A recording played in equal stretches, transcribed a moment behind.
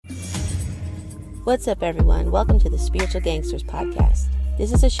What's up, everyone? Welcome to the Spiritual Gangsters podcast.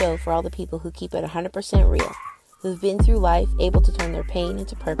 This is a show for all the people who keep it 100% real, who've been through life able to turn their pain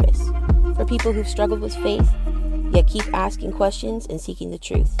into purpose, for people who've struggled with faith, yet keep asking questions and seeking the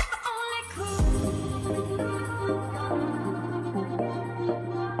truth.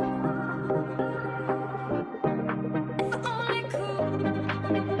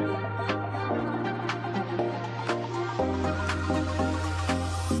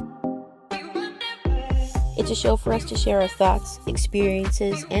 It's a show for us to share our thoughts,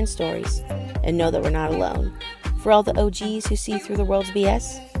 experiences, and stories, and know that we're not alone. For all the OGs who see through the world's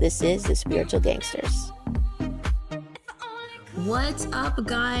BS, this is the Spiritual Gangsters. What's up,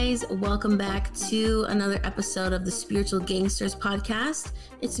 guys? Welcome back to another episode of the Spiritual Gangsters podcast.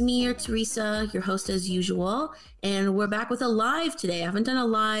 It's me, your Teresa, your host as usual, and we're back with a live today. I haven't done a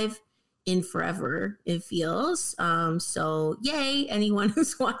live in forever, it feels. So yay, anyone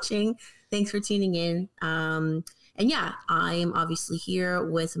who's watching. Thanks for tuning in. And yeah, I am obviously here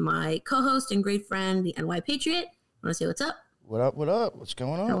with my co-host and great friend, the NY Patriot. Want to say what's up? What up? What up? What's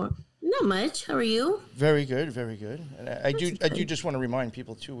going on? Not much. How are you? Very good. Very good. And I do just want to remind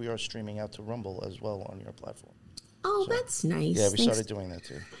people too, we are streaming out to Rumble as well on your platform. Oh, so, that's nice. Yeah, we started doing that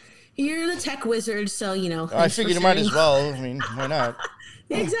too. You're the tech wizard, so you know. I figured you might as well. I mean, why not?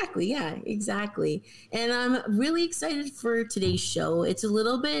 Exactly. Yeah, exactly. And I'm really excited for today's show. It's a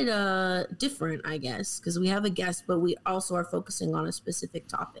little bit different, I guess, because we have a guest, but we also are focusing on a specific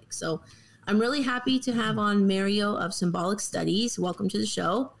topic. So I'm really happy to have on Mario of Symbolic Studies. Welcome to the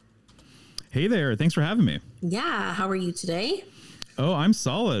show. Hey there. Thanks for having me. Yeah. How are you today? Oh, I'm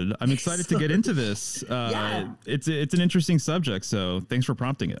solid. I'm excited to get into this. It's an interesting subject, so thanks for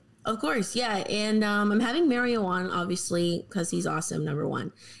prompting it. Of course, yeah. And I'm having Mario on, obviously, because he's awesome, number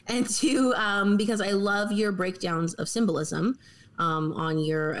one. And two, because I love your breakdowns of symbolism on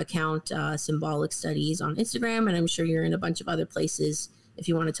your account, Symbolic Studies on Instagram. And I'm sure you're in a bunch of other places if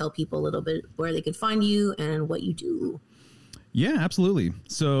you want to tell people a little bit where they can find you and what you do. Yeah, absolutely.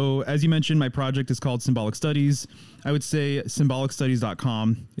 So as you mentioned, my project is called Symbolic Studies. I would say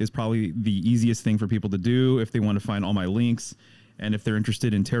symbolicstudies.com is probably the easiest thing for people to do if they want to find all my links. And if they're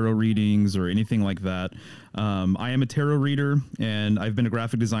interested in tarot readings or anything like that, I am a tarot reader and I've been a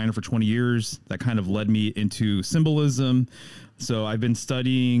graphic designer for 20 years. That kind of led me into symbolism. So I've been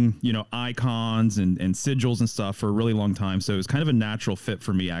studying, icons and sigils and stuff for a really long time. So it was kind of a natural fit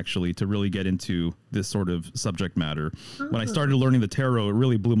for me, actually, to really get into this sort of subject matter. When I started learning the tarot, it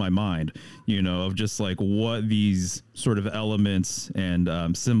really blew my mind, of just like what these sort of elements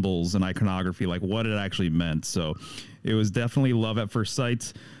and symbols and iconography, like what it actually meant. So it was definitely love at first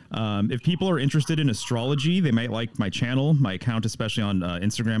sight. If people are interested in astrology, they might like my channel, my account, especially on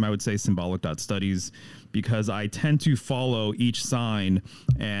Instagram, I would say symbolic.studies, because I tend to follow each sign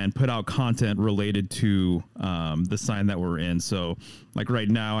and put out content related to the sign that we're in. So like right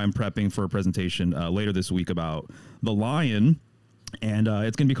now, I'm prepping for a presentation later this week about the lion. And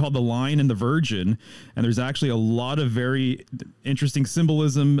it's going to be called The Lion and the Virgin. And there's actually a lot of very interesting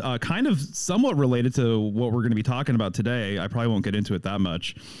symbolism, kind of somewhat related to what we're going to be talking about today. I probably won't get into it that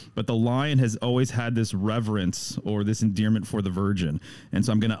much. But the lion has always had this reverence or this endearment for the Virgin. And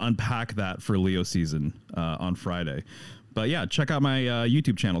so I'm going to unpack that for Leo season on Friday. But yeah, check out my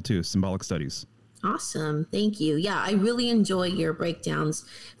YouTube channel too, Symbolic Studies. Awesome. Thank you. Yeah, I really enjoy your breakdowns.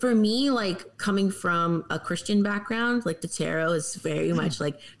 For me, like coming from a Christian background, like the tarot is very much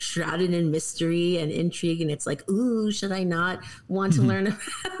like shrouded in mystery and intrigue. And it's like, ooh, should I not want to learn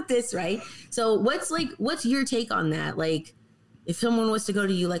about this? Right. So what's your take on that? Like if someone was to go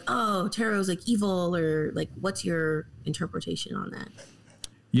to you like, oh, tarot is like evil, or like, what's your interpretation on that?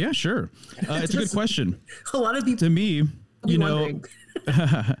 Yeah, sure. It's a good question. A lot of people to me,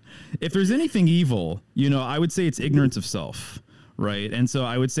 if there's anything evil, I would say it's ignorance of self, right? And so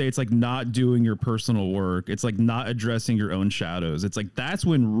I would say it's like not doing your personal work. It's like not addressing your own shadows. It's like that's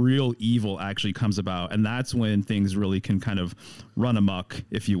when real evil actually comes about. And that's when things really can kind of run amok,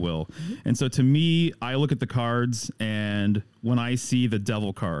 if you will. And so to me, I look at the cards, and when I see the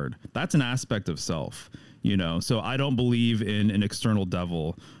devil card, that's an aspect of self. So I don't believe in an external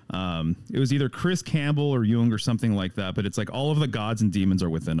devil. It was either Chris Campbell or Jung or something like that, but it's like all of the gods and demons are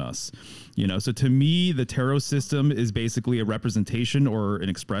within us, So to me, the tarot system is basically a representation or an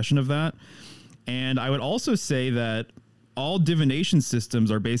expression of that. And I would also say that all divination systems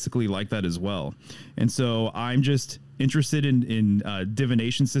are basically like that as well. And so I'm just interested in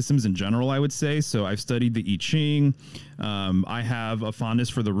divination systems in general, I would say. So I've studied the I Ching. I have a fondness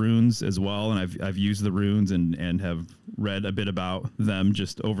for the runes as well, and I've used the runes and have read a bit about them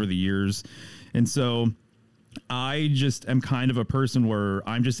just over the years. And so I just am kind of a person where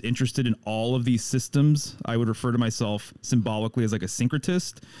I'm just interested in all of these systems. I would refer to myself symbolically as like a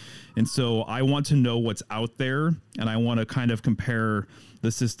syncretist. And so I want to know what's out there, and I want to kind of compare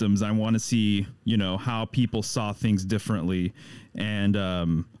the systems. I want to see, you know, how people saw things differently. And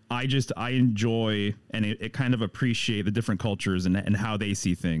I enjoy and it kind of appreciate the different cultures and how they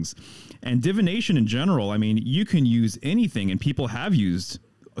see things. And divination in general, I mean, you can use anything, and people have used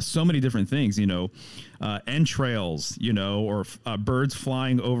so many different things, you know, entrails, you know, or birds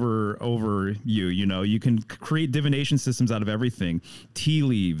flying over you, you know, you can create divination systems out of everything. Tea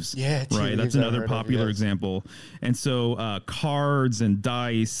leaves, yeah, right? That's another popular example. And so cards and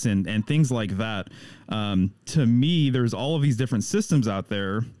dice and things like that. To me, there's all of these different systems out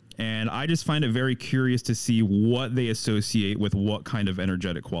there. And I just find it very curious to see what they associate with what kind of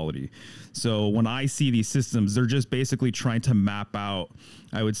energetic quality. So when I see these systems, they're just basically trying to map out,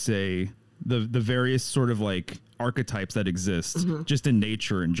 I would say, the various sort of like archetypes that exist just in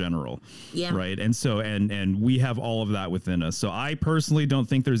nature in general. Yeah. Right. And so and we have all of that within us. So I personally don't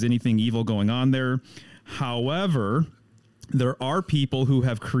think there's anything evil going on there. However, there are people who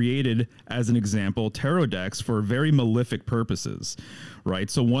have created, as an example, tarot decks for very malefic purposes, right?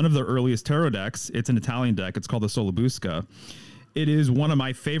 So one of the earliest tarot decks, it's an Italian deck. It's called the Solabusca. It is one of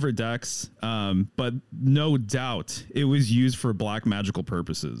my favorite decks, but no doubt it was used for black magical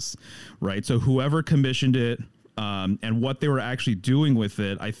purposes, right? So whoever commissioned it, and what they were actually doing with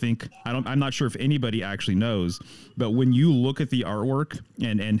it, I'm not sure if anybody actually knows, but when you look at the artwork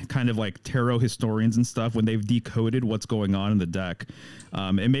and kind of like tarot historians and stuff, when they've decoded what's going on in the deck,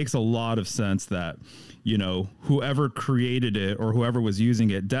 it makes a lot of sense that, you know, whoever created it or whoever was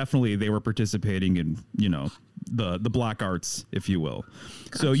using it, definitely they were participating in, you know, the black arts, if you will.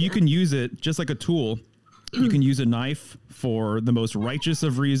 Gotcha. So you can use it just like a tool. You can use a knife for the most righteous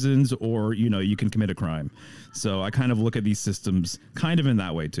of reasons, or, you know, you can commit a crime. So I kind of look at these systems kind of in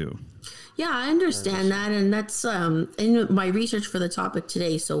that way too. Yeah, I understand that. And that's in my research for the topic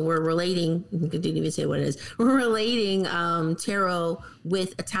today. So we're relating, I didn't even say what it is. We're relating tarot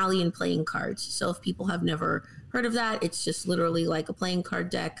with Italian playing cards. So if people have never heard of that, it's just literally like a playing card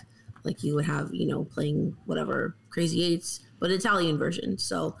deck, like you would have, you know, playing whatever crazy eights, but Italian version.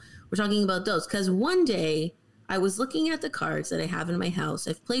 So we're talking about those because one day I was looking at the cards that I have in my house.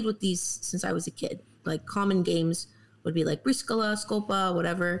 I've played with these since I was a kid. Like common games would be like Briscola, Scopa,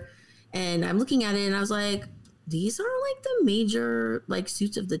 whatever. And I'm looking at it and I was like, these are like the major like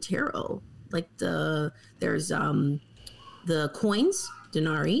suits of the tarot. Like there's the coins,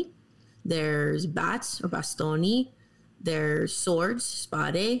 denari. There's bats or bastoni. There's swords,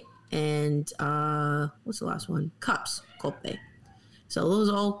 spade, and what's the last one? Cups, coppe. So those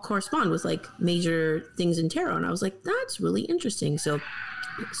all correspond with like major things in tarot. And I was like, that's really interesting. So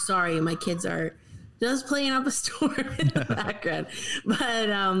sorry, my kids are just playing up a storm in the background.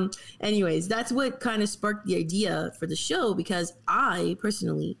 But anyways, that's what kind of sparked the idea for the show, because I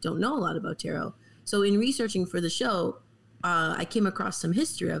personally don't know a lot about tarot. So in researching for the show, I came across some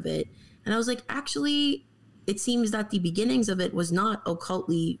history of it. And I was like, actually, it seems that the beginnings of it was not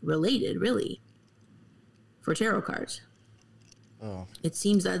occultly related, really, for tarot cards. Oh. It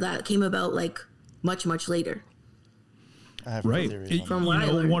seems that came about like much, much later. I have right. From what I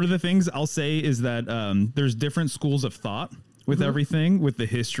learned. One of the things I'll say is that there's different schools of thought with everything, with the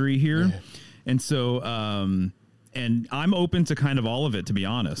history here. Yeah. And so, and I'm open to kind of all of it, to be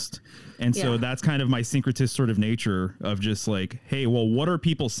honest. And so that's kind of my syncretist sort of nature of just like, hey, well, what are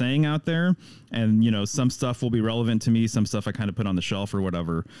people saying out there? And, you know, some stuff will be relevant to me. Some stuff I kind of put on the shelf or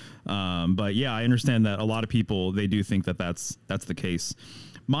whatever. But yeah, I understand that a lot of people, they do think that that's the case.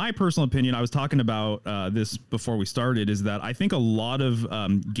 My personal opinion, I was talking about this before we started, is that I think a lot of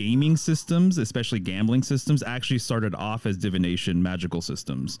gaming systems, especially gambling systems, actually started off as divination magical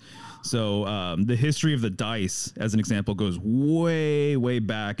systems. So the history of the dice, as an example, goes way, way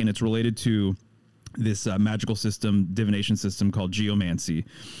back, and it's related to this magical system, divination system called geomancy.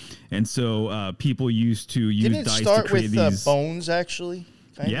 And so people used to use dice to create these... Didn't it start with bones, actually?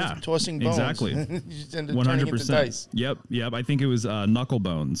 Yeah, tossing bones. Exactly. 100%. Yep. I think it was knuckle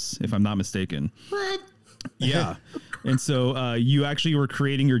bones, if I'm not mistaken. What? Yeah. And so you actually were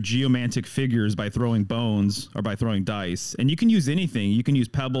creating your geomantic figures by throwing bones or by throwing dice. And you can use anything. You can use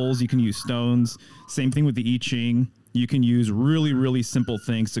pebbles. You can use stones. Same thing with the I Ching. You can use really, really simple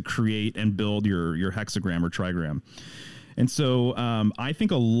things to create and build your hexagram or trigram. And so I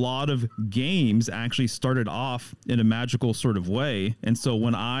think a lot of games actually started off in a magical sort of way. And so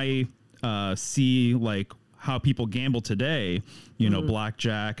when I see like how people gamble today, you know,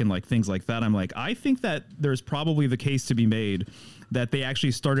 blackjack and like things like that. I'm like, I think that there's probably the case to be made that they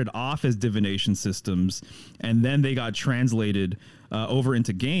actually started off as divination systems and then they got translated over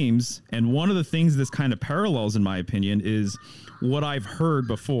into games. And one of the things this kind of parallels, in my opinion, is what I've heard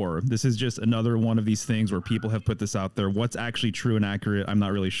before. This is just another one of these things where people have put this out there. What's actually true and accurate, I'm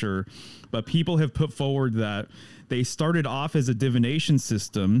not really sure. But people have put forward that they started off as a divination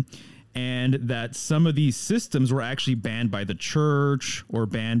system and that some of these systems were actually banned by the church or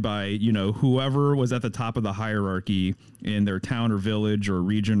banned by, you know, whoever was at the top of the hierarchy in their town or village or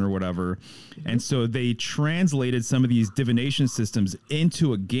region or whatever. And so they translated some of these divination systems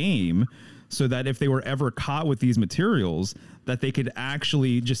into a game so that if they were ever caught with these materials, that they could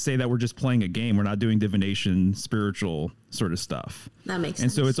actually just say that we're just playing a game. We're not doing divination, spiritual sort of stuff. That makes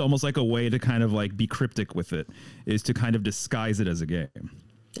sense. And so it's almost like a way to kind of like be cryptic with it, is to kind of disguise it as a game.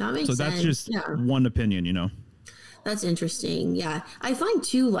 That makes so sense. That's just one opinion, you know? That's interesting. Yeah. I find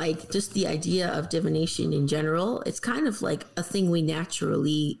too, like, just the idea of divination in general, it's kind of like a thing we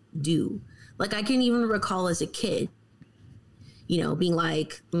naturally do. Like, I can even recall as a kid, you know, being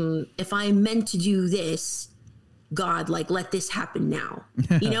like, if I'm meant to do this, God, like, let this happen now,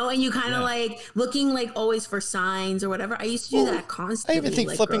 you know, and you kind of like looking like always for signs or whatever. I used to do that constantly. I even think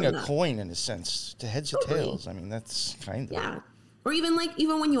like, flipping a coin in a sense to heads or tails. I mean, that's kind of. Yeah. Or even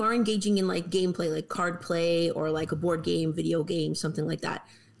when you are engaging in like gameplay, like card play or like a board game, video game, something like that.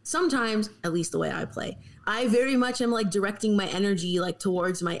 Sometimes, at least the way I play, I very much am like directing my energy like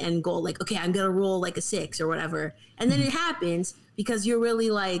towards my end goal. Like, okay, I'm going to roll like a 6 or whatever. And then it happens because you're really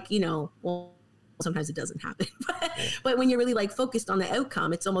like, you know, well, sometimes it doesn't happen. But when you're really like focused on the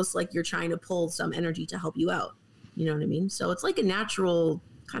outcome, it's almost like you're trying to pull some energy to help you out. You know what I mean? So it's like a natural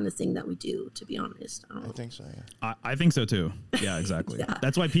kind of thing that we do, to be honest. I think so, yeah. I think so too. Yeah, exactly. Yeah.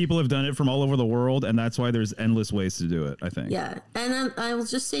 That's why people have done it from all over the world, and that's why there's endless ways to do it, I think. Yeah. And then I will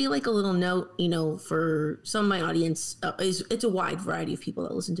just say like a little note, you know, for some of my audience, it's a wide variety of people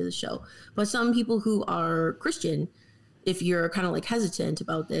that listen to the show, but some people who are Christian, if you're kind of like hesitant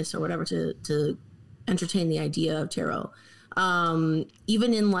about this or whatever to entertain the idea of tarot,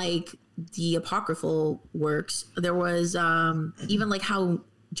 even in like the apocryphal works, there was even like how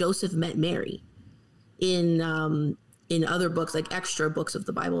Joseph met Mary in other books, like extra books of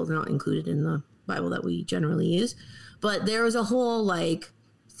the Bible, not included in the Bible that we generally use. But there was a whole like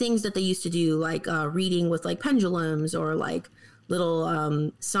things that they used to do, like reading with like pendulums or like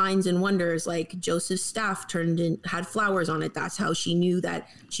little signs and wonders, like Joseph's staff had flowers on it. That's how she knew that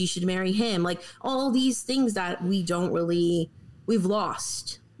she should marry him. Like all these things that we've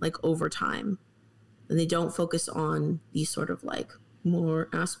lost like over time, and they don't focus on these sort of like more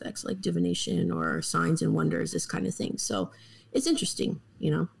aspects like divination or signs and wonders, this kind of thing. So it's interesting,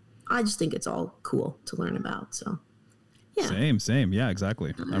 you know. I just think it's all cool to learn about. So yeah. Same. Yeah,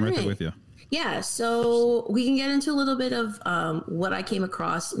 exactly. I'm right there with you. Yeah, so we can get into a little bit of what I came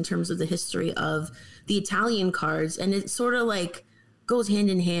across in terms of the history of the Italian cards, and it sort of like goes hand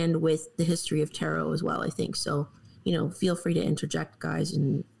in hand with the history of tarot as well, I think. So, you know, feel free to interject, guys,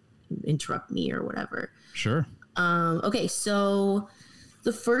 and interrupt me or whatever. Sure. Okay, so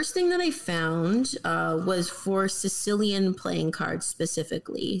the first thing that I found was for Sicilian playing cards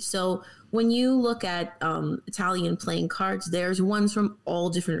specifically. So when you look at Italian playing cards, there's ones from all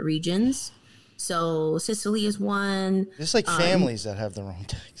different regions. So Sicily is one. There's like families that have their own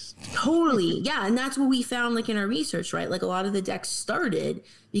decks. Totally. Yeah. And that's what we found like in our research, right? Like a lot of the decks started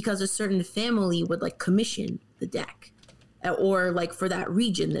because a certain family would like commission the deck, or like for that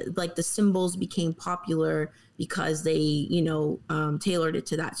region, like the symbols became popular because they, you know, tailored it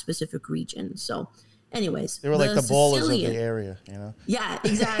to that specific region. So anyways, they were like the ballers of the area, you know? Yeah,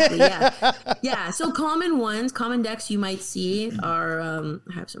 exactly. Yeah. Yeah. So common decks you might see are, I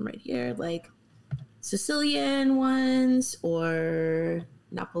have some right here, like Sicilian ones or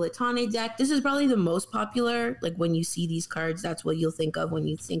Napolitane deck. This is probably the most popular. Like when you see these cards, that's what you'll think of when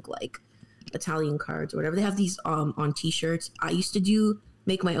you think like Italian cards or whatever. They have these on t-shirts. I used to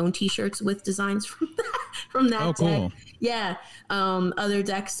make my own t-shirts with designs from that deck. Cool. Yeah. Other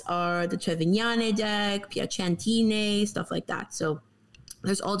decks are the Trevignane deck, Piacentine, stuff like that. So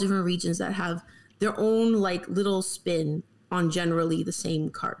there's all different regions that have their own like little spin on generally the same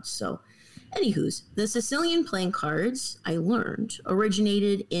cards. So anywho's, the Sicilian playing cards, I learned,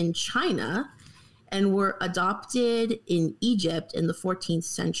 originated in China and were adopted in Egypt in the 14th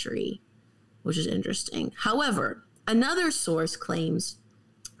century, which is interesting. However, another source claims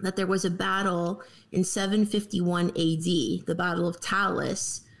that there was a battle in 751 AD, the Battle of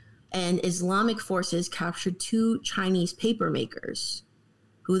Talis, and Islamic forces captured 2 Chinese paper makers.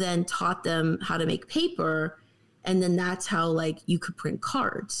 who then taught them how to make paper. And then that's how like you could print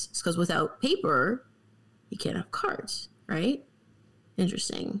cards, because without paper, you can't have cards, right?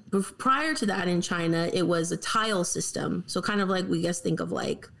 Interesting. But prior to that in China, it was a tile system. So kind of like we guess think of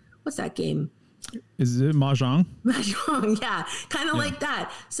like, what's that game? Is it Mahjong? Mahjong, yeah. Kind of like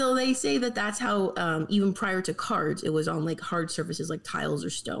that. So they say that that's how, even prior to cards, it was on like hard surfaces like tiles or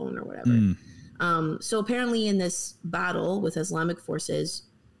stone or whatever. So apparently in this battle with Islamic forces,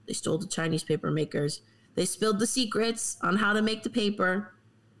 they stole the Chinese paper makers. They spilled the secrets on how to make the paper.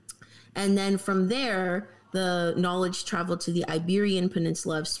 And then from there, the knowledge traveled to the Iberian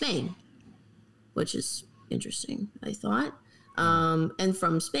Peninsula of Spain, which is interesting, I thought. And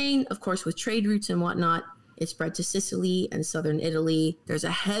from Spain, of course, with trade routes and whatnot, it spread to Sicily and southern Italy. There's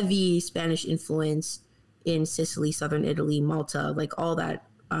a heavy Spanish influence in Sicily, southern Italy, Malta, like all that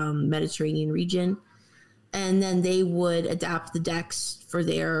Mediterranean region. And then they would adapt the decks for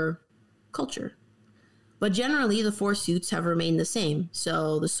their culture. But generally, the four suits have remained the same.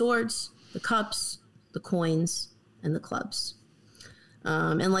 So the swords, the cups, the coins, and the clubs.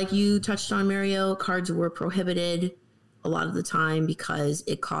 And like you touched on, Mario, cards were prohibited a lot of the time because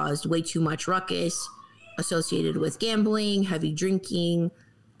it caused way too much ruckus associated with gambling, heavy drinking,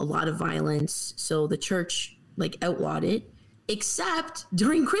 a lot of violence. So the church like outlawed it, except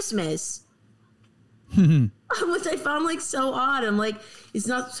during Christmas. Which I found like so odd. I'm like, it's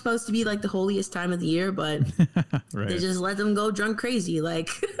not supposed to be like the holiest time of the year, but right. They just let them go drunk crazy, like,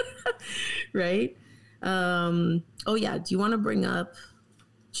 right? Oh yeah. Do you want to bring up?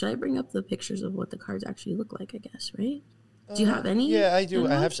 Should I bring up the pictures of what the cards actually look like? I guess, right? Do you have any? Yeah, I do.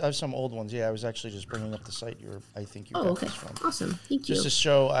 I have some old ones. Yeah, I was actually just bringing up the site I think you got this from. Awesome. Thank you. Just to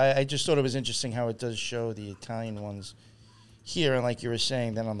show, I just thought it was interesting how it does show the Italian ones here, and like you were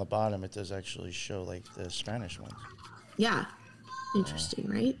saying, then on the bottom it does actually show like the Spanish ones. Yeah. Interesting,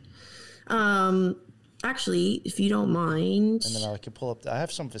 right? Actually, if you don't mind. And then I can pull up, I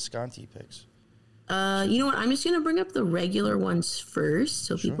have some Visconti pics. You know what? I'm just going to bring up the regular ones first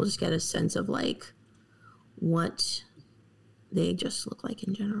so people just get a sense of like what they just look like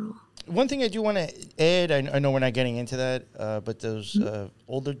in general. One thing I do want to add, I know we're not getting into that, but those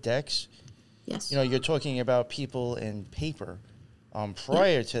older decks, yes, you know, you're talking about people in paper.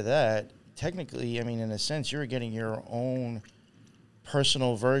 Prior to that, technically, I mean, in a sense, you were getting your own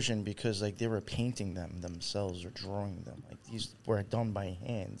personal version because like they were painting them themselves or drawing them. Like these were done by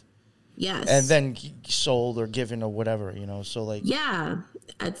hand. Yes. And then sold or given or whatever, you know, so like. Yeah.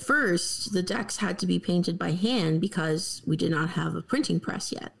 At first, the decks had to be painted by hand because we did not have a printing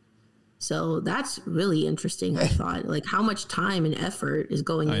press yet. So that's really interesting, I thought. Like how much time and effort is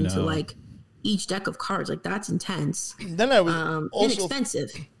going into like each deck of cards. Like that's intense. Then I was also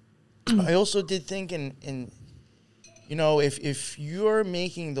inexpensive. I also did think in you know, if you're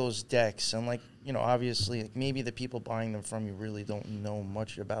making those decks and like, you know, obviously like maybe the people buying them from you really don't know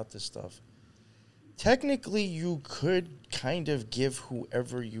much about this stuff. Technically, you could kind of give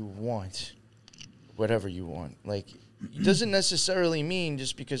whoever you want whatever you want. Like, it doesn't necessarily mean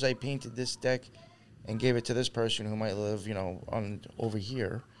just because I painted this deck and gave it to this person who might live, you know, on over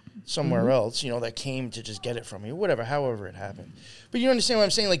here somewhere else, you know, that came to just get it from me, whatever, however it happened. But you understand what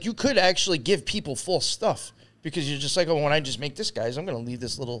I'm saying? Like, you could actually give people false stuff because you're just like, oh, when I just make this, guys, I'm going to leave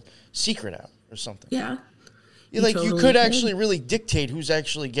this little secret out or something. Yeah. Like, totally you could actually really dictate who's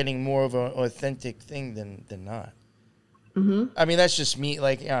actually getting more of an authentic thing than not. I mean, that's just me.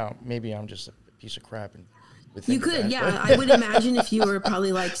 Like, yeah, maybe I'm just a piece of crap. And you could, that. Yeah. I would imagine if you were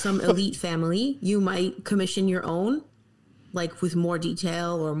probably like some elite family, you might commission your own, like with more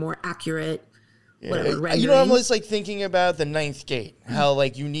detail or more accurate, whatever. You know, I'm just like thinking about the Ninth Gate, how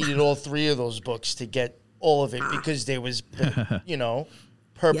like you needed all three of those books to get all of it because there was, you know,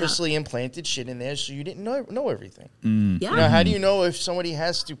 purposely implanted shit in there so you didn't know everything. Yeah. You know, how do you know if somebody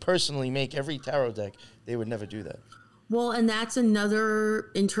has to personally make every tarot deck? They would never do that. Well, and that's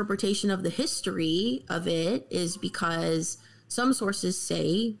another interpretation of the history of it is because some sources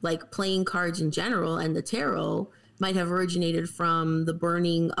say like playing cards in general and the tarot might have originated from the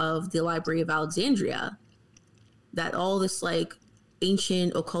burning of the Library of Alexandria, that all this like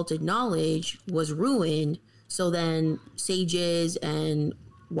ancient occulted knowledge was ruined. So then sages and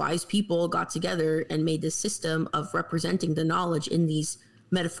wise people got together and made this system of representing the knowledge in these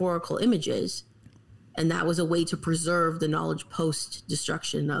metaphorical images. And that was a way to preserve the knowledge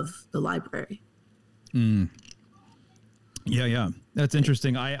post-destruction of the library. Yeah. That's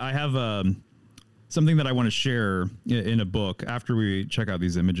interesting. I have something that I want to share in a book after we check out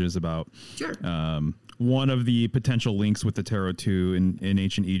these images about one of the potential links with the tarot too in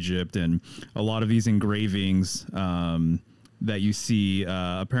ancient Egypt, and a lot of these engravings that you see.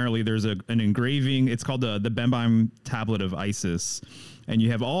 Apparently, there's an engraving. It's called the Bemheim Tablet of Isis, and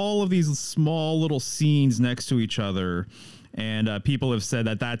you have all of these small little scenes next to each other. And people have said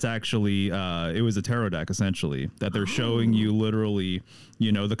that that's actually it was a tarot deck, essentially, that they're showing you literally,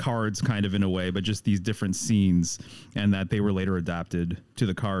 the cards kind of in a way, but just these different scenes, and that they were later adapted to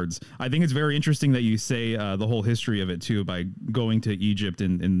the cards. I think it's very interesting that you say the whole history of it, too, by going to Egypt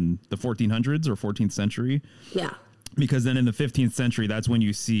in the 1400s or 14th century. Yeah. Because then in the 15th century, that's when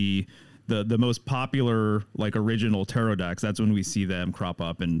you see the most popular, like, original tarot decks. That's when we see them crop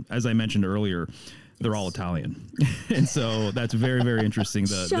up. And as I mentioned earlier, they're all Italian. And so that's very, very interesting.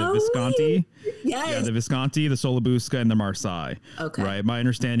 The Visconti, the Visconti, the Solabusca, and the Marseille. Okay. Right. My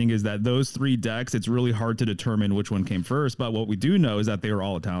understanding is that those three decks, it's really hard to determine which one came first. But what we do know is that they were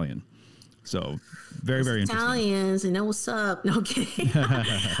all Italian. So very, very interesting. Italians, I know what's up. No, kidding.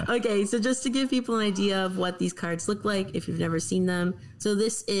 Okay, so just to give people an idea of what these cards look like, if you've never seen them. So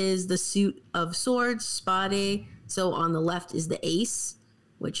this is the suit of swords, spade. So on the left is the ace,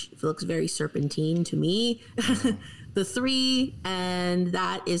 which looks very serpentine to me. The 3, and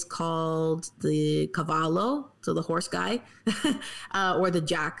that is called the cavallo, so the horse guy, or the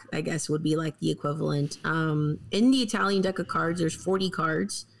jack, I guess would be like the equivalent. In the Italian deck of cards, there's 40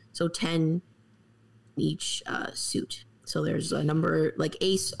 cards, so 10 each suit. So there's a number like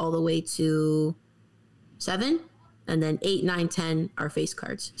ace all the way to 7, and then 8, 9, 10 are face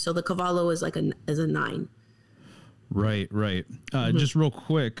cards. So the cavallo is like a 9. Right. Just real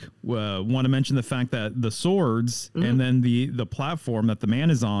quick, want to mention the fact that the swords and then the platform that the man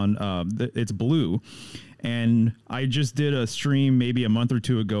is on, it's blue. And I just did a stream maybe a month or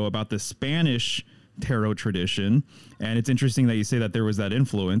two ago about the Spanish tarot tradition. And it's interesting that you say that there was that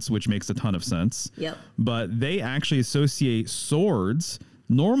influence, which makes a ton of sense. Yep. But they actually associate swords.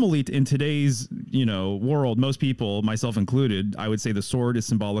 Normally in today's, world, most people, myself included, I would say the sword is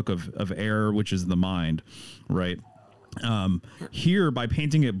symbolic of air, which is the mind, right? Here, by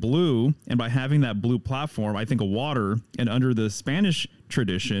painting it blue and by having that blue platform, I think of water, and under the Spanish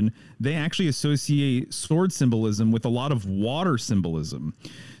tradition, they actually associate sword symbolism with a lot of water symbolism.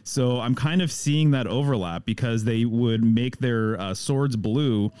 So I'm kind of seeing that overlap, because they would make their swords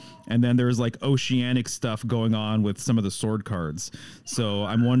blue, and then there's like oceanic stuff going on with some of the sword cards. So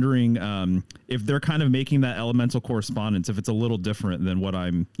I'm wondering if they're kind of making that elemental correspondence, if it's a little different than what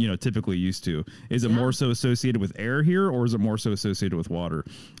I'm, typically used to. Is it more so associated with air here, or is it more so associated with water?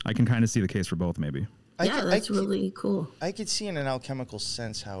 I can kind of see the case for both, maybe. That's really cool. I could see in an alchemical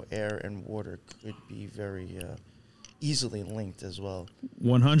sense how air and water could be very easily linked as well.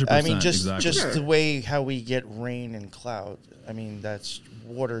 100%. I mean, just Sure. the way how we get rain and cloud. I mean, that's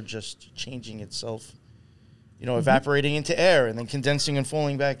water just changing itself, evaporating into air and then condensing and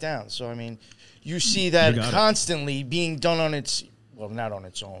falling back down. So, I mean, you see that constantly being done on not on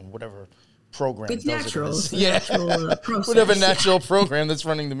its own, whatever program it's does natural. it. It's natural process. Whatever natural program that's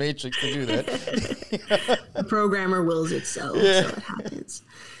running the matrix to do that. The programmer wills it so it happens.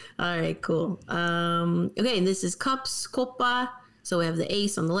 All right, cool. Okay, and this is cups, coppa. So we have the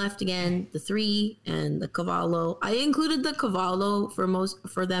ace on the left again, the 3, and the cavallo. I included the cavallo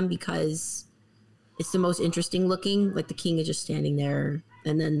for them because it's the most interesting looking. Like the king is just standing there,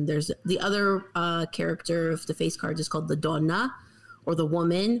 and then there's the other character of the face cards is called the donna, or the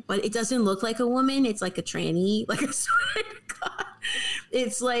woman, but it doesn't look like a woman. It's like a tranny. Like I swear to God,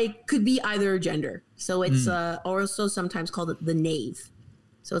 it's like could be either gender. So it's also sometimes called the knave.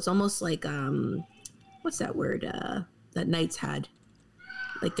 So it's almost like, what's that word that knights had?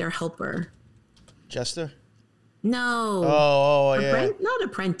 Like their helper. Jester? No. Yeah. Not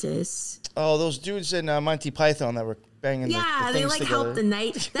apprentice. Oh, those dudes in Monty Python that were banging the they things like together. help the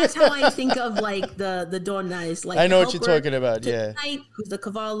knight. That's how I think of like the donna is like I know what you're talking about, the knight, who's the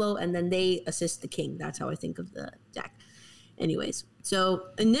cavallo, and then they assist the king. That's how I think of the deck. Anyways, so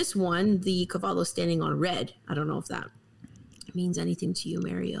in this one, the cavallo standing on red. I don't know if that means anything to you,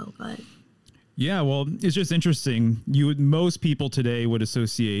 Mario, but yeah, well, it's just interesting. Most people today would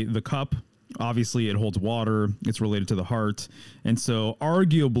associate the cup. Obviously, it holds water. It's related to the heart. And so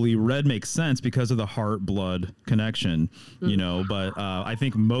arguably red makes sense because of the heart-blood connection, but I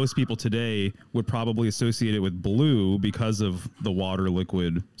think most people today would probably associate it with blue because of the water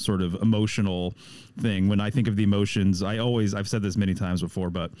liquid sort of emotional thing. When I think of the emotions, I've said this many times before,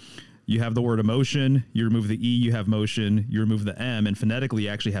 but you have the word emotion, you remove the E, you have motion, you remove the M, and phonetically you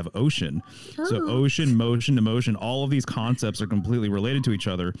actually have ocean. Oh. So ocean, motion, emotion, all of these concepts are completely related to each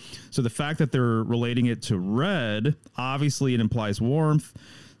other. So the fact that they're relating it to red, obviously it implies warmth.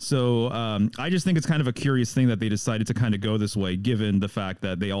 So I just think it's kind of a curious thing that they decided to kind of go this way, given the fact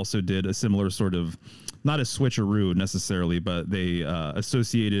that they also did a similar sort of not a switcheroo necessarily, but they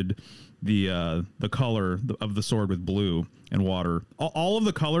associated the color of the sword with blue and water. All of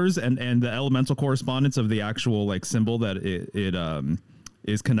the colors and the elemental correspondence of the actual like symbol that it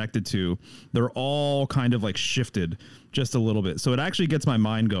is connected to, they're all kind of like shifted just a little bit. So it actually gets my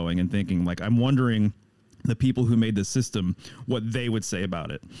mind going and thinking, like, I'm wondering the people who made this system, what they would say about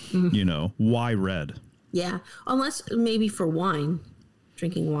it. You know, why red? Yeah, unless maybe for wine,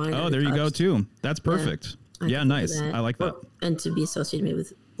 drinking wine. Oh, there you go too. That's perfect. Yeah, nice. I like that. And to be associated maybe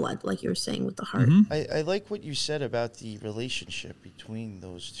with blood, like you were saying, with the heart. I like what you said about the relationship between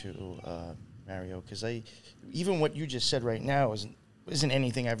those two, Mario, because even what you just said right now isn't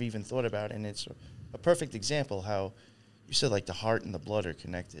anything I've even thought about, and it's a perfect example how you said like the heart and the blood are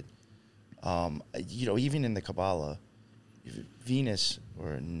connected. You know, even in the Kabbalah, Venus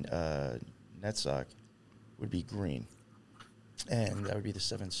or Netzach would be green, and that would be the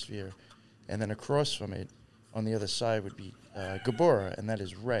seventh sphere, and then across from it, on the other side, would be Gabora, and that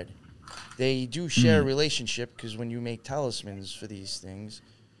is red. They do share a relationship because when you make talismans for these things,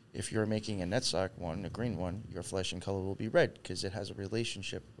 if you're making a Netzach one, a green one, your flesh and color will be red because it has a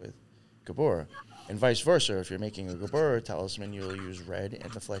relationship with Gabora. And vice versa, if you're making a Gabora talisman, you'll use red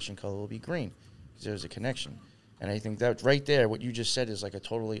and the flesh and color will be green because there's a connection. And I think that right there, what you just said is like a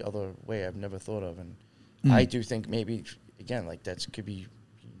totally other way I've never thought of. And I do think maybe, again, like that could be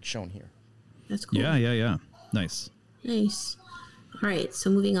shown here. That's cool. Yeah. Nice. All right, so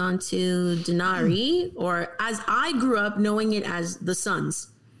moving on to Denari, or as I grew up knowing it as the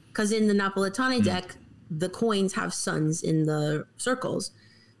suns, because in the Napolitane deck, the coins have suns in the circles.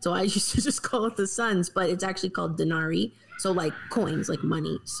 So I used to just call it the suns, but it's actually called Denari. So like coins, like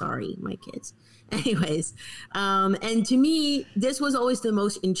money. Sorry, my kids. Anyways, and to me, this was always the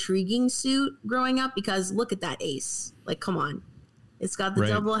most intriguing suit growing up because look at that ace. Like, come on. It's got the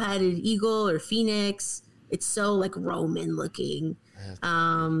double-headed eagle or phoenix. It's so like Roman looking.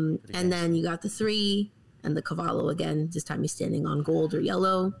 And then you got the 3 and the cavallo again. This time he's standing on gold or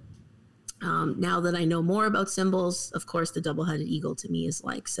yellow. Now that I know more about symbols, of course, the double-headed eagle to me is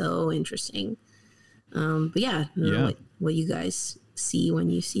like so interesting. But yeah, I don't know what you guys see when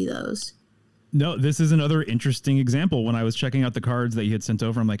you see those. No, this is another interesting example. When I was checking out the cards that you had sent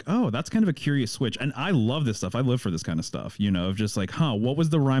over, I'm like, oh, that's kind of a curious switch. And I love this stuff. I live for this kind of stuff, you know, of just like, what was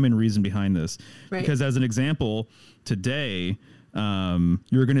the rhyme and reason behind this? Right. Because as an example, today,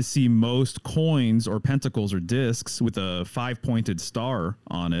 you're going to see most coins or pentacles or discs with a 5-pointed star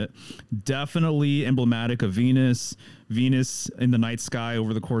on it. Definitely emblematic of Venus. Venus in the night sky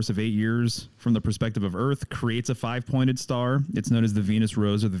over the course of 8 years from the perspective of Earth creates a 5-pointed star. It's known as the Venus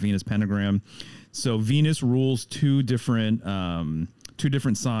rose or the Venus pentagram. So Venus rules two different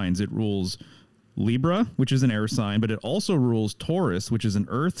signs. It rules Libra, which is an air sign, but it also rules Taurus, which is an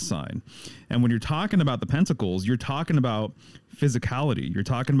earth sign. And when you're talking about the pentacles, you're talking about physicality. You're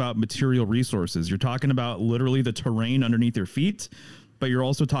talking about material resources. You're talking about literally the terrain underneath your feet, but you're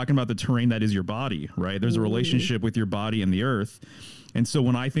also talking about the terrain that is your body, right? There's a relationship with your body and the earth. And so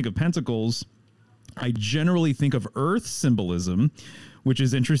when I think of pentacles, I generally think of earth symbolism, which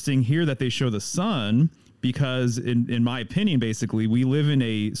is interesting here that they show the sun, because in my opinion, basically, we live in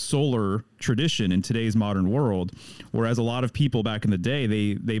a solar tradition in today's modern world, whereas a lot of people back in the day,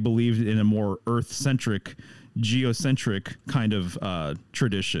 they believed in a more earth-centric, geocentric kind of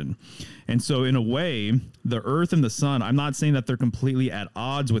tradition. And so in a way, the earth and the sun, I'm not saying that they're completely at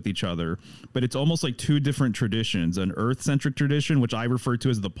odds with each other, but it's almost like two different traditions, an earth-centric tradition, which I refer to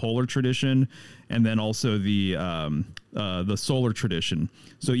as the polar tradition, and then also the solar tradition.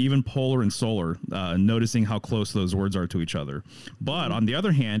 So even polar and solar, noticing how close those words are to each other. But on the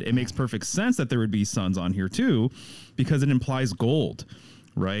other hand, it makes perfect sense that there would be suns on here too, because it implies gold.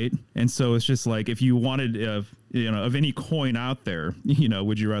 Right. And so it's just like, if you wanted, of any coin out there,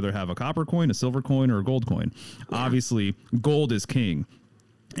 would you rather have a copper coin, a silver coin, or a gold coin? Yeah. Obviously, gold is king.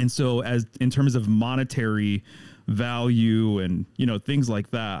 And so as in terms of monetary value and, things like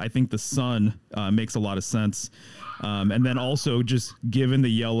that, I think the sun makes a lot of sense. And then also just given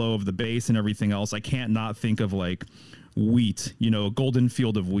the yellow of the base and everything else, I can't not think of like wheat, a golden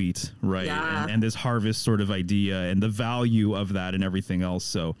field of wheat, right? Yeah. And this harvest sort of idea and the value of that and everything else.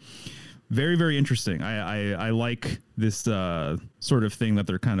 So very, very interesting. I like this sort of thing that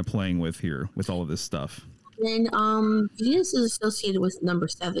they're kind of playing with here with all of this stuff. And Venus is associated with number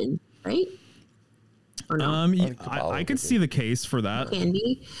 7, right? Or no? I could see the case for that. Can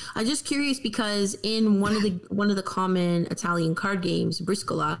be. I'm just curious because in one of the common Italian card games,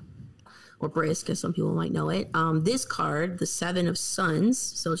 Briscola, or Brisk, as some people might know it. This card, the 7 of Suns,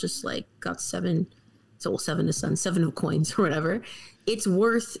 so it's just like got 7, so 7 of Suns, 7 of coins or whatever. It's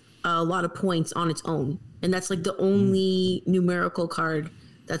worth a lot of points on its own. And that's like the only numerical card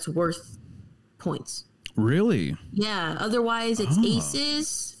that's worth points. Really? Yeah. Otherwise, it's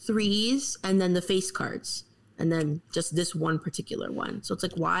aces, threes, and then the face cards. And then just this one particular one. So it's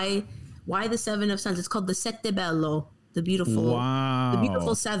like, why the 7 of Sons? It's called the Sette Bello, the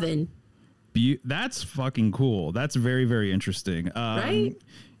beautiful 7. That's fucking cool. That's very, very interesting. Right?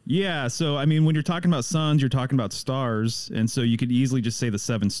 Yeah. So, I mean, when you're talking about suns, you're talking about stars. And so you could easily just say the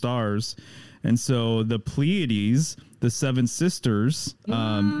 7 stars. And so the Pleiades, the 7 sisters,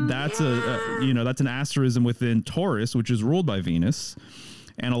 that's that's an asterism within Taurus, which is ruled by Venus.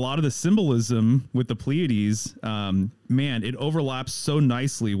 And a lot of the symbolism with the Pleiades, it overlaps so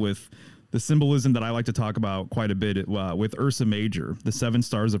nicely with the symbolism that I like to talk about quite a bit with Ursa Major, the 7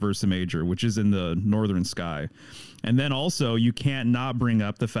 stars of Ursa Major, which is in the northern sky. And then also you can't not bring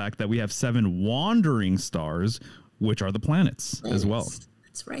up the fact that we have 7 wandering stars, which are the planets as well.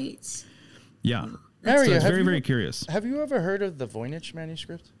 That's right. Yeah. Mario, so it's very, very curious. Have you ever heard of the Voynich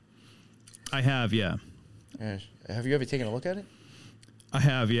manuscript? I have, yeah. Have you ever taken a look at it? I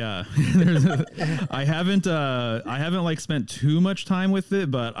have, yeah. I haven't like spent too much time with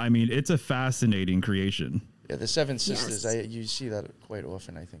it, but I mean, it's a fascinating creation. Yeah, the 7 sisters. Yes. You see that quite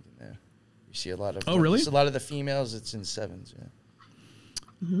often, I think, in there. You see a lot of. Oh, really? A lot of the females, it's in 7s. Yeah.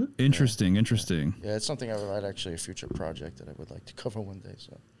 Mm-hmm. Interesting. Yeah, it's something I'd actually a future project that I would like to cover one day.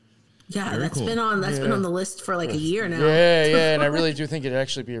 So. Yeah, that's cool. been on the list for like a year now. Yeah, and I really do think it'd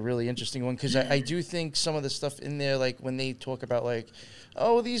actually be a really interesting one because I do think some of the stuff in there, like when they talk about like,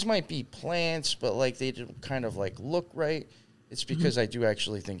 oh, these might be plants, but like they don't kind of like look right. It's because I do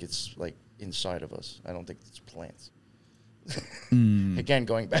actually think it's like inside of us. I don't think it's plants. Again,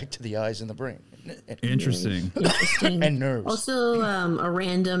 going back to the eyes and the brain. Interesting. And nerves. Also, a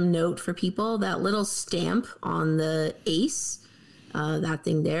random note for people: that little stamp on the ace. That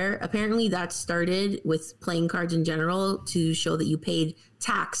thing there. Apparently that started with playing cards in general to show that you paid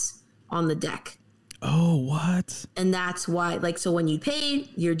tax on the deck. Oh, what? And that's why, like, so when you paid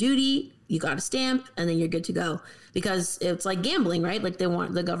your duty, you got a stamp and then you're good to go. Because it's like gambling, right? Like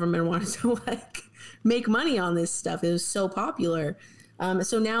the government wanted to like make money on this stuff. It was so popular.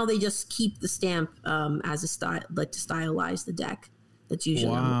 So now they just keep the stamp as a style, like to stylize the deck. That's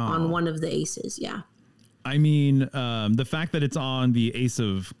usually on one of the aces. Yeah. I mean, the fact that it's on the ace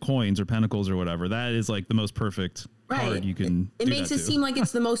of coins or pentacles or whatever, that is like the most perfect card you can It makes it seem like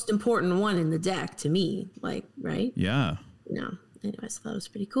it's the most important one in the deck to me. Like, right? Yeah. No. Anyways, I thought it was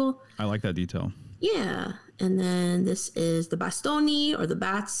pretty cool. I like that detail. Yeah. And then this is the bastoni or the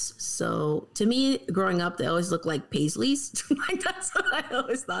bats. So to me, growing up, they always look like paisleys. Like that's what I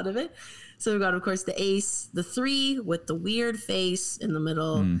always thought of it. So we've got, of course, the ace, the 3 with the weird face in the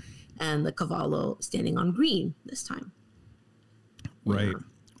middle. And the cavallo standing on green this time. Right,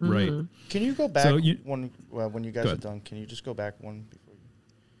 right. Can you go back when you guys are done? Can you just go back one before you?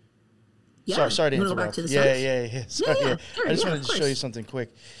 Yeah. Sorry to interrupt. Go back to the yeah. Sorry, yeah. Sure, I just wanted to show you something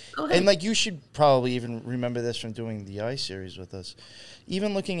quick. Go ahead. And like you should probably even remember this from doing the eye series with us.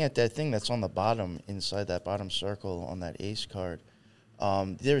 Even looking at that thing that's on the bottom, inside that bottom circle on that ace card,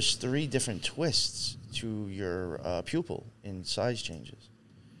 there's 3 different twists to your pupil in size changes.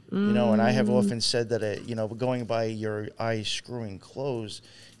 You know, and I have often said that, going by your eyes screwing closed,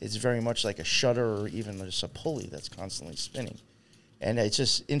 it's very much like a shutter or even just a pulley that's constantly spinning. And it's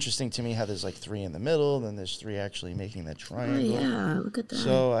just interesting to me how there's like 3 in the middle, then there's 3 actually making that triangle. Oh, yeah, look at that.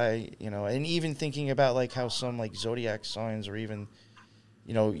 So and even thinking about like how some like zodiac signs or even,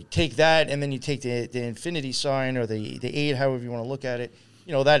 you take that and then you take the infinity sign or the 8, however you want to look at it,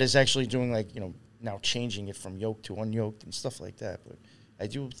 that is actually doing like, now changing it from yoked to unyoked and stuff like that. But I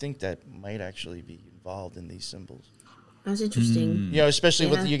do think that might actually be involved in these symbols. That's interesting. Especially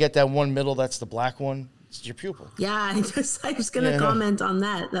with you get that one middle, that's the black one. It's your pupil. Yeah, I was going to comment on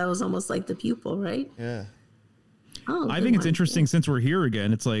that. That was almost like the pupil, right? Yeah. Oh, I think it's interesting since we're here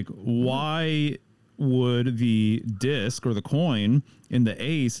again. It's like, why would the disc or the coin in the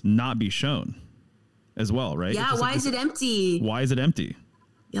ace not be shown as well, right? Yeah, why is it empty? Why is it empty?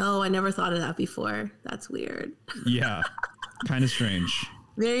 Oh, I never thought of that before. That's weird. Yeah. Kind of strange.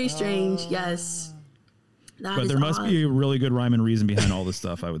 Very strange, yes. But there must be a really good rhyme and reason behind all this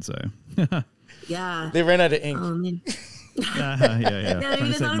stuff, I would say. Yeah. They ran out of ink. Oh, man. Yeah,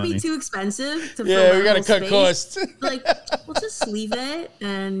 they thought it'd be too expensive to we got to cut costs. Like, we'll just leave it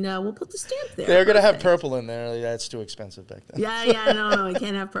and we'll put the stamp there. They're going to have purple in there. That's too expensive back then. Yeah, no, we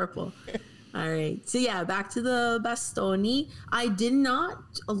can't have purple. All right. So, yeah, back to the bastoni. I did not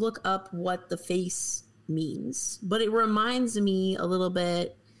look up what the face means, but it reminds me a little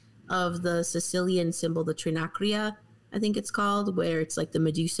bit of the Sicilian symbol, the trinacria, I think it's called, where it's like the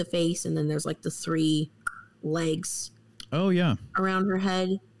Medusa face and then there's like the 3 legs. Oh yeah. Around her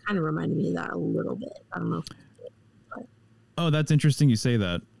head. Kind of reminded me of that a little bit. I don't know if Oh, that's interesting you say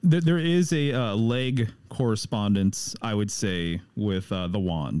that. There is a leg correspondence, I would say, with the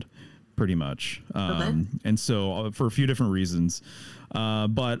wand, pretty much. Okay. And so for a few different reasons.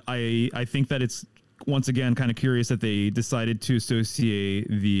 But I think that it's, once again, kind of curious that they decided to associate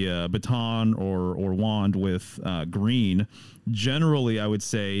the baton or wand with green. Generally, I would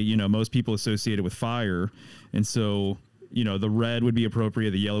say, you know, most people associate it with fire. And so, you know, the red would be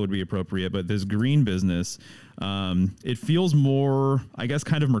appropriate, the yellow would be appropriate, but this green business, it feels more, I guess,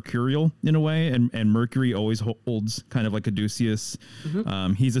 kind of mercurial in a way, and Mercury always holds kind of like Caduceus.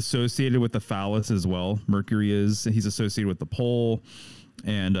 Mm-hmm. He's associated with the phallus as well. Mercury is, he's associated with the pole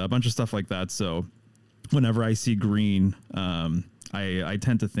and a bunch of stuff like that. So whenever I see green, I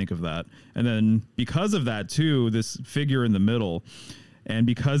tend to think of that. And then because of that too, this figure in the middle, and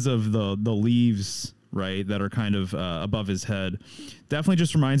because of the leaves, right, that are kind of above his head, definitely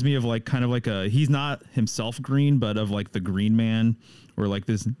just reminds me of like kind of like he's not himself green, but of like the Green Man, or like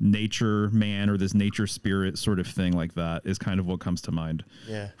this nature man, or this nature spirit sort of thing. Like that is kind of what comes to mind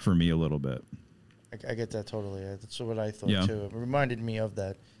for me a little bit. I get that totally. That's what I thought too. It reminded me of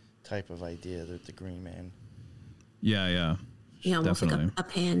that type of idea, the Green Man. Yeah, almost definitely. like a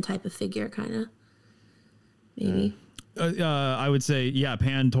Pan type of figure, kind of, maybe. I would say,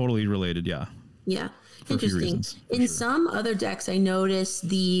 Pan, totally related. Yeah. Interesting. In some other decks, I noticed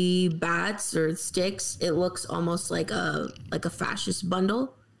the bats or sticks, it looks almost like a fascist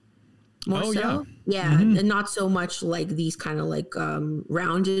bundle. More so. Yeah. Mm-hmm. And not so much like these kind of like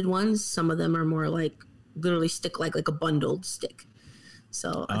rounded ones. Some of them are more like literally stick like a bundled stick.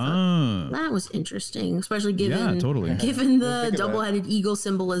 So I thought that was interesting, especially given the double-headed eagle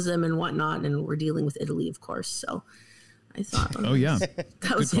symbolism and whatnot. And we're dealing with Italy, of course. So I thought,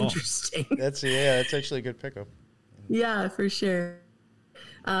 that was interesting. That's actually a good pickup. Yeah, for sure.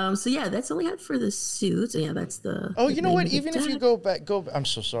 So that's all I had for the suits. Yeah, that's the. Oh, you know what? Even if you go, I'm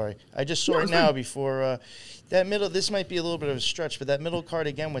so sorry. I just saw it now fine. Before that middle. This might be a little bit of a stretch, but that middle card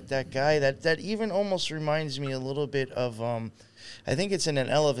again with that guy, that even almost reminds me a little bit of. I think it's in an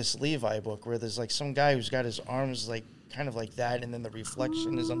Elvis Levi book where there's like some guy who's got his arms like kind of like that, and then the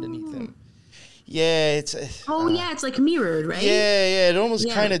reflection is underneath him. Yeah, it's. It's like mirrored, right? Yeah. It almost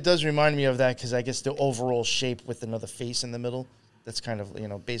kind of does remind me of that, because I guess the overall shape with another face in the middle. That's kind of,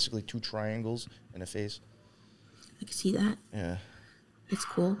 basically 2 triangles and a face. I can see that. Yeah. It's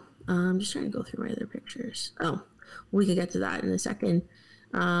cool. I'm just trying to go through my other pictures. Oh, we could get to that in a second.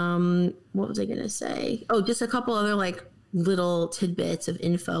 What was I going to say? Oh, just a couple other like little tidbits of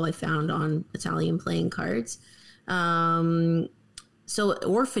info I found on Italian playing cards. So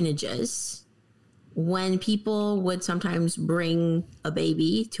orphanages, when people would sometimes bring a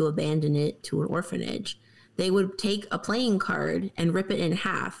baby to abandon it to an orphanage, they would take a playing card and rip it in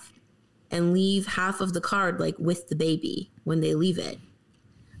half and leave half of the card like with the baby when they leave it.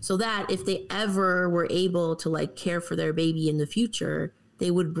 So that if they ever were able to like care for their baby in the future,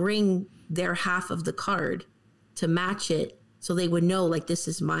 they would bring their half of the card to match it. So they would know like, this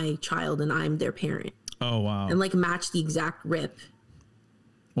is my child and I'm their parent. Oh, wow. And like match the exact rip.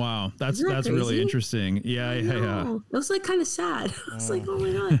 Wow. That's really interesting. Yeah. It was like kind of sad. I was like, oh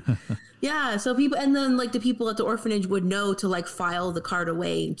my God. Yeah. So people, and then like the people at the orphanage would know to like file the card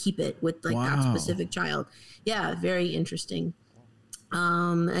away and keep it with like that specific child. Yeah. Very interesting.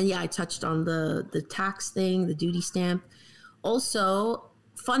 And I touched on the tax thing, the duty stamp. Also,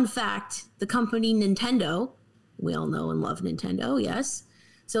 fun fact, the company Nintendo, we all know and love Nintendo. Yes.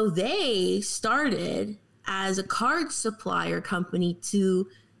 So they started as a card supplier company to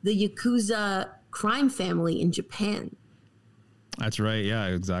the Yakuza crime family in Japan. That's right. Yeah,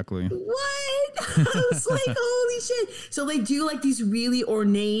 exactly. What? I was like, holy shit. So they do like these really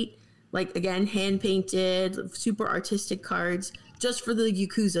ornate, like again, hand painted, super artistic cards just for the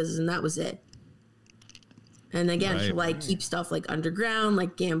Yakuzas, and that was it. And again, to like keep stuff like underground,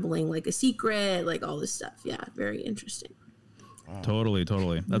 like gambling, like a secret, like all this stuff. Yeah, very interesting. Wow. Totally.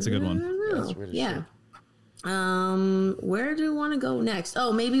 That's a good one. That's weird. Yeah. Where do we want to go next?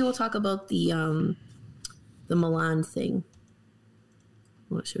 Oh, maybe we'll talk about the Milan thing.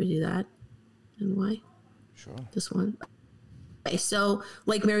 What, should we do that? And why? Sure. This one. Okay, so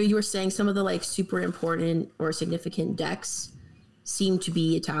like Mary, you were saying, some of the like super important or significant decks seem to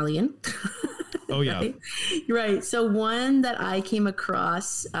be Italian. Oh yeah. Right. So one that I came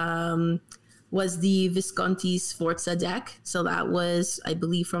across was the Visconti Sforza deck. So that was, I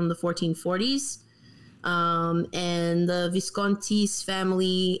believe, from the 1440s. And the Visconti's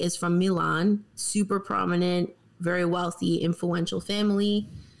family is from Milan, super prominent, very wealthy, influential family.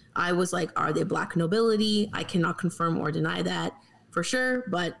 I was like, are they black nobility? I cannot confirm or deny that for sure,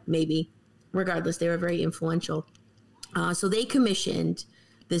 but maybe. Regardless, they were very influential. So they commissioned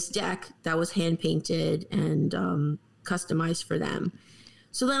this deck that was hand painted and customized for them.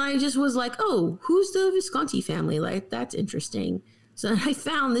 So then I just was like, oh, who's the Visconti family? Like, that's interesting. So then I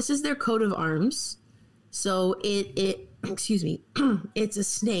found this is their coat of arms. So it excuse me, it's a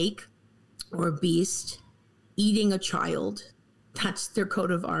snake or a beast eating a child. That's their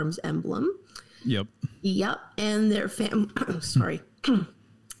coat of arms emblem. Yep. And their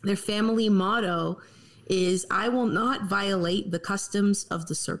their family motto is, I will not violate the customs of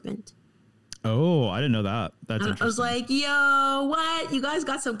the serpent. Oh, I didn't know that. That's interesting. I was like, yo, what? You guys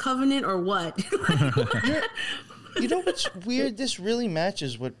got some covenant or what? You know what's weird? This really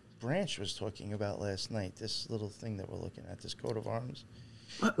matches what Branch was talking about last night, this little thing that we're looking at, this coat of arms.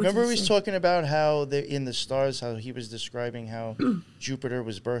 Remember he was talking about how in the stars, how he was describing how Jupiter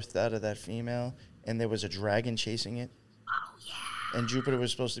was birthed out of that female and there was a dragon chasing it? Oh, yeah. And Jupiter was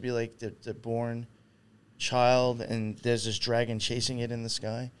supposed to be like the born child, and there's this dragon chasing it in the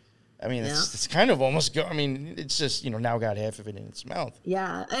sky. I mean, it's kind of almost, it's just, now got half of it in its mouth.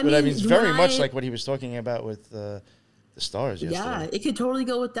 Yeah. I mean, it's very much like what he was talking about with the stars yesterday. Yeah, it could totally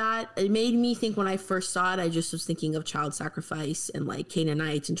go with that. It made me think when I first saw it, I just was thinking of child sacrifice and like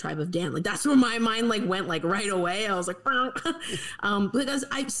Canaanites and tribe of Dan. Like that's where my mind like went like right away. I was like, because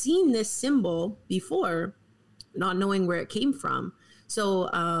I've seen this symbol before, not knowing where it came from. So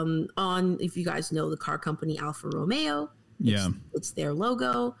if you guys know the car company Alfa Romeo, it's their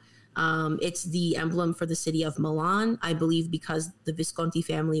logo. It's the emblem for the city of Milan, I believe, because the Visconti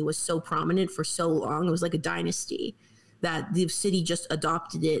family was so prominent for so long. It was like a dynasty that the city just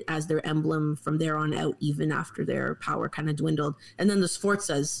adopted it as their emblem from there on out, even after their power kind of dwindled. And then the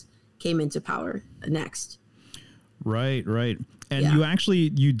Sforzas came into power next. Right. And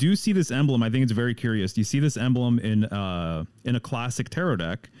you do see this emblem. I think it's very curious. You see this emblem in a classic tarot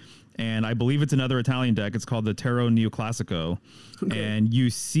deck. And I believe it's another Italian deck. It's called the Tarot Neoclassico. Okay. And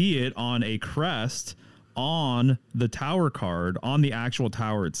you see it on a crest on the tower card, on the actual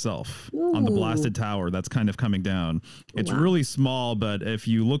tower itself. Ooh. On the blasted tower that's kind of coming down. It's really small, but if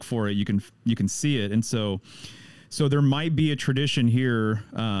you look for it, you can see it. And so there might be a tradition here,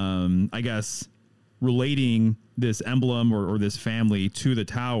 I guess, relating this emblem or this family to the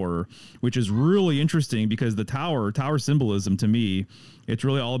tower, which is really interesting because the tower symbolism, to me, it's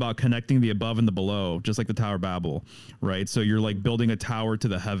really all about connecting the above and the below, just like the Tower of Babel, right? So you're like building a tower to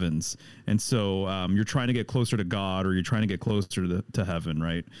the heavens. And so you're trying to get closer to God, or you're trying to get closer to heaven,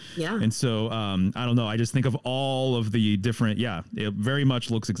 right? Yeah. And so I don't know. I just think of all of the different, it very much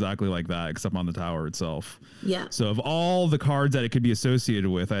looks exactly like that, except on the tower itself. Yeah. So of all the cards that it could be associated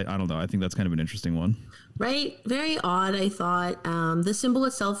with, I don't know. I think that's kind of an interesting one. Right. Very odd, I thought. The symbol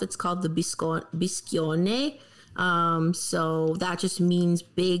itself, it's called the Biscione. So that just means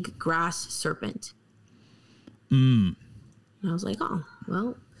big grass serpent. And I was like, oh,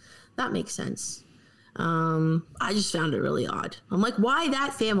 well, that makes sense. I just found it really odd. I'm like, why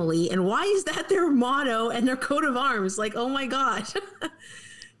that family? And why is that their motto and their coat of arms? Like, oh my gosh.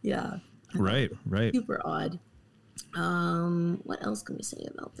 Yeah. Right. Super odd. What else can we say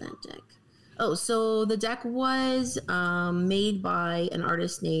about that deck? Oh, so the deck was made by an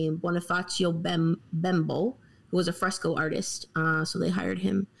artist named Bonifacio Bembo, who was a fresco artist. So they hired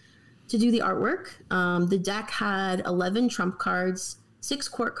him to do the artwork. The deck had 11 trump cards, 6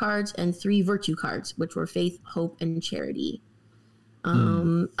 court cards, and 3 virtue cards, which were faith, hope, and charity.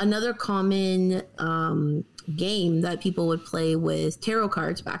 Another common game that people would play with tarot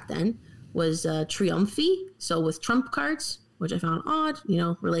cards back then was Triumphi. So with trump cards, which I found odd,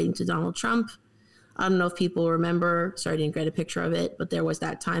 relating to Donald Trump. I don't know if people remember, sorry, I didn't get a picture of it, but there was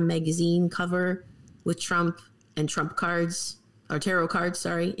that Time magazine cover with Trump and Trump cards, or tarot cards,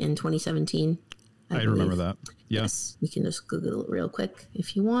 in 2017. I remember that. Yeah. Yes, you can just Google it real quick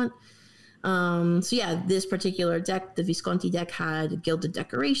if you want. This particular deck, the Visconti deck, had gilded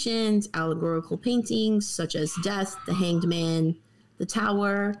decorations, allegorical paintings such as Death, the Hanged Man, the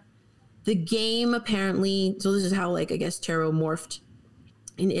Tower. The game apparently, so this is how, I guess tarot morphed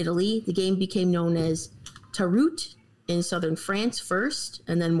in Italy. The game became known as tarot in southern France first,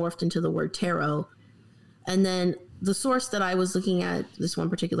 and then morphed into the word tarot. And then the source that I was looking at, this one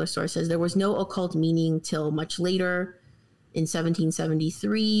particular source, says there was no occult meaning till much later in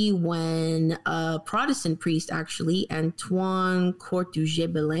 1773, when a Protestant priest, actually, Antoine Court du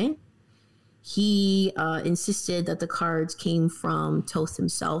Gébelin, he insisted that the cards came from Thoth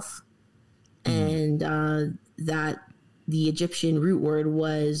himself, and that the Egyptian root word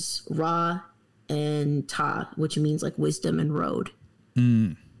was Ra and Ta, which means like wisdom and road.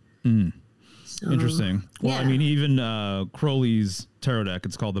 So, Interesting. Well, yeah. I mean, even Crowley's tarot deck,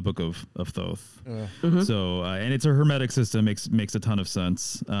 it's called the Book of Thoth. So, and it's a hermetic system, makes a ton of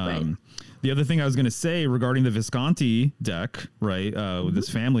sense. Right. The other thing I was going to say regarding the Visconti deck, right, with this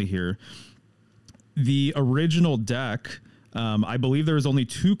family here, the original deck, I believe there was only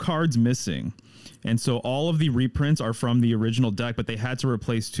 2 cards missing. And so all of the reprints are from the original deck, but they had to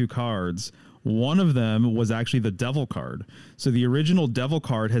replace 2 cards. One of them was actually the Devil card. So the original Devil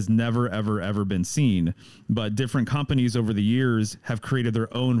card has never, ever, ever been seen. But different companies over the years have created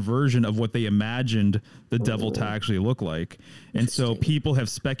their own version of what they imagined the Devil to actually look like. And so people have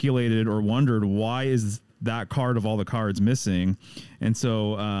speculated or wondered, why is that card of all the cards missing? And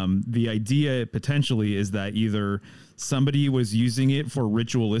so the idea potentially is that either somebody was using it for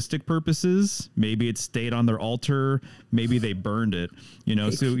ritualistic purposes, maybe it stayed on their altar, maybe they burned it,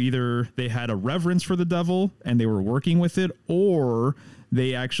 so either they had a reverence for the Devil and they were working with it, or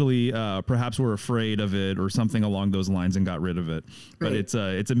they actually perhaps were afraid of it or something along those lines and got rid of it. But it's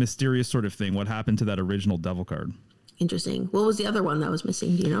a mysterious sort of thing. What happened to that original Devil card? Interesting. What was the other one that was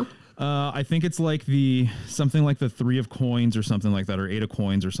missing? Do you know? I think it's like something like the 3 of coins or something like that, or 8 of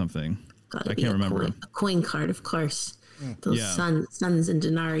coins or something. I can't remember. A coin card, of course. Those suns and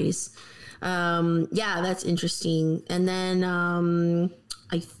denaries. Yeah, that's interesting. And then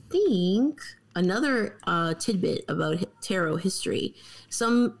I think another tidbit about tarot history.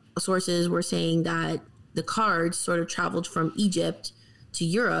 Some sources were saying that the cards sort of traveled from Egypt to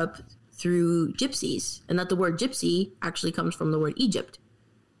Europe through gypsies, and that the word gypsy actually comes from the word Egypt.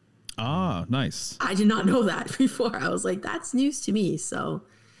 Ah, nice. I did not know that before. I was like, that's news to me. So,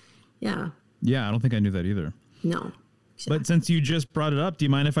 yeah. Yeah, I don't think I knew that either. No. Exactly. But since you just brought it up, do you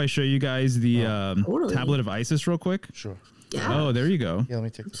mind if I show you guys the totally. Tablet of Isis real quick? Sure. Yeah. Oh, there you go. Yeah, let me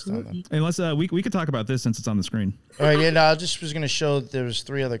take this down then. And let's we could talk about this since it's on the screen. All right, yeah, no, I just was going to show there was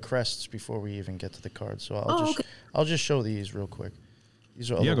 3 other crests before we even get to the card. So I'll just show these real quick.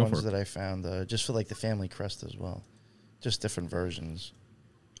 These are other ones that I found just for like the family crest as well. Just different versions.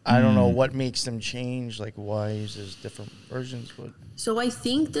 I don't know what makes them change, like why there's different versions. But so I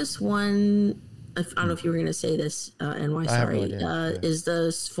think this one, I don't know if you were going to say this, NY, sorry, is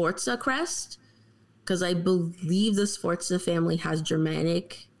the Sforza crest. Because I believe the Sforza family has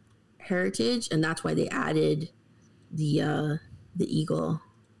Germanic heritage, and that's why they added the eagle,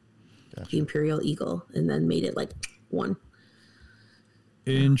 the imperial eagle, and then made it like one.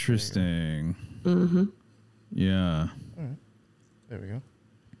 Interesting. Mm-hmm. Yeah. All right. There we go.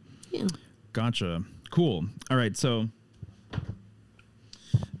 Yeah. Gotcha. Cool. All right. So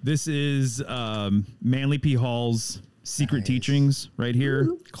this is Manly P. Hall's Secret Teachings right here.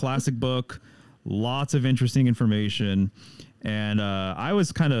 Mm-hmm. Classic book. Lots of interesting information. And I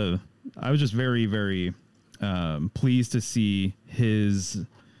was just very, very pleased to see his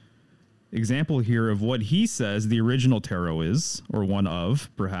example here of what he says the original tarot is, or one of,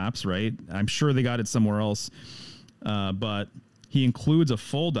 perhaps, right? I'm sure they got it somewhere else. But he includes a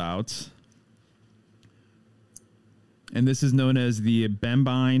fold out. And this is known as the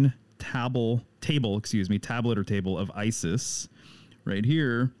Bembine tablet or table of Isis right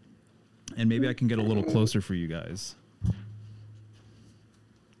here. And maybe I can get a little closer for you guys.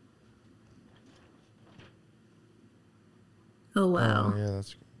 Oh, wow. Oh, yeah,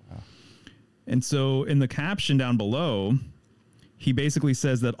 that's wow. And so in the caption down below, he basically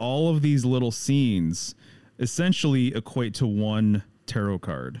says that all of these little scenes essentially equate to one tarot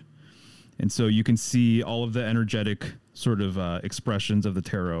card. And so you can see all of the energetic sort of expressions of the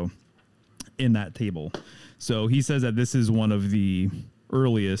tarot in that table. So he says that this is one of the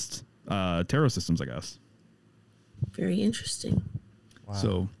earliest tarot systems, I guess. Very interesting. Wow.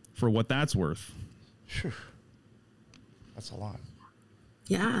 So for what that's worth. Whew. That's a lot.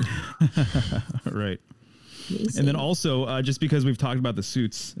 Yeah. Right. Amazing. And then also, just because we've talked about the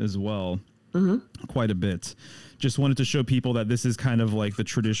suits as well, quite a bit, just wanted to show people that this is kind of like the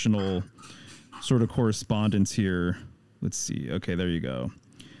traditional sort of correspondence here. Let's see. Okay, there you go.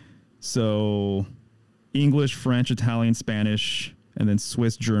 So English, French, Italian, Spanish, and then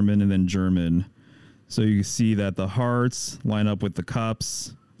Swiss, German, and then German. So you see that the hearts line up with the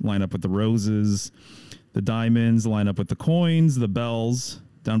cups, line up with the roses, the diamonds line up with the coins, the bells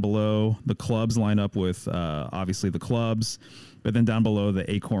down below, the clubs line up with obviously the clubs, but then down below the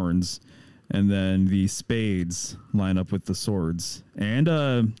acorns, and then the spades line up with the swords, and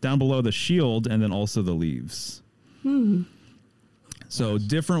down below the shield, and then also the leaves. So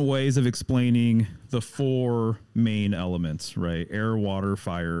different ways of explaining the 4 main elements, right? Air, water,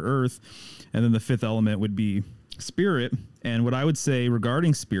 fire, earth. And then the 5th element would be spirit. And what I would say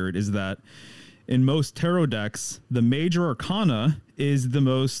regarding spirit is that in most tarot decks, the major arcana is the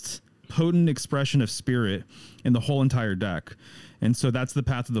most potent expression of spirit in the whole entire deck. And so that's the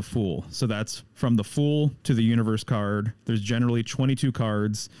path of the Fool. So that's from the Fool to the Universe card. There's generally 22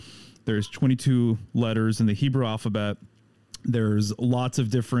 cards. There's 22 letters in the Hebrew alphabet. There's lots of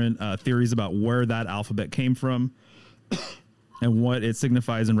different theories about where that alphabet came from and what it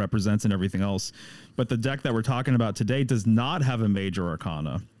signifies and represents and everything else. But the deck that we're talking about today does not have a major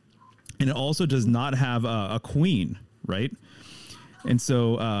arcana. And it also does not have a queen, right? And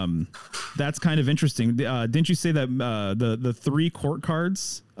so that's kind of interesting. Didn't you say that the 3 court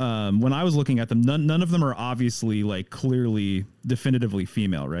cards, when I was looking at them, none of them are obviously like clearly definitively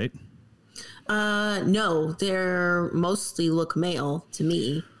female, right? No, they're mostly look male to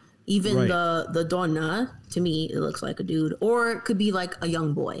me. Even right. the Donna, to me, it looks like a dude. Or it could be like a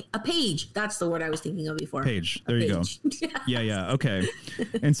young boy. A page. That's the word I was thinking of before. Page. There you go. Yes. Yeah. Okay.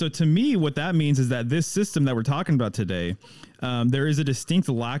 And so to me, what that means is that this system that we're talking about today, there is a distinct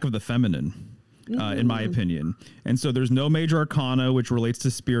lack of the feminine, in my opinion. And so there's no major arcana, which relates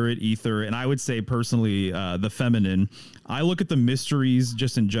to spirit, ether. And I would say personally, the feminine. I look at the mysteries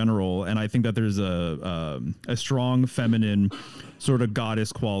just in general, and I think that there's a strong feminine sort of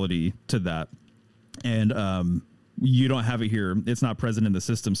goddess quality to that. And you don't have it here. It's not present in the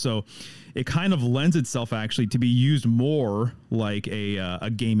system. So it kind of lends itself actually to be used more like a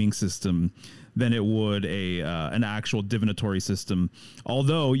gaming system than it would an actual divinatory system.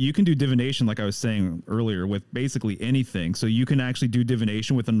 Although you can do divination, like I was saying earlier, with basically anything. So you can actually do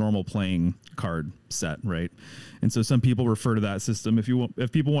divination with a normal playing card set, right? And so some people refer to that system,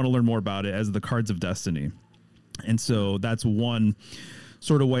 if people want to learn more about it, as the cards of destiny. And so that's one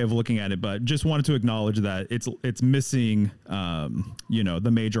sort of way of looking at it, but just wanted to acknowledge that it's missing,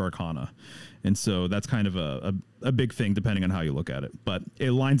 the major arcana. And so that's kind of a big thing depending on how you look at it, but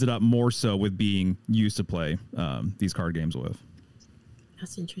it lines it up more so with being used to play these card games with.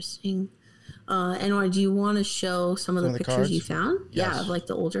 That's interesting. Anwar, do you want to show some of the pictures cards? you found? Yes. Yeah, of like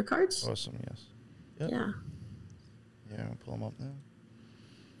the older cards. Awesome. Yes. Yep. Yeah. Yeah. I'll pull them up now.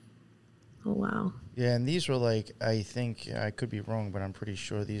 Oh, wow. Yeah, and these were like, I think, I could be wrong, but I'm pretty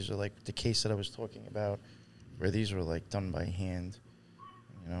sure these are like the case that I was talking about, where these were like done by hand.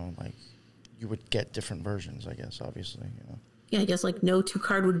 Like you would get different versions, I guess, obviously. Yeah, I guess like no 2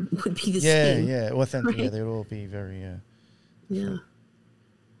 card would be the yeah, same. Yeah, authentic. Right? Yeah, they would all be very. Yeah.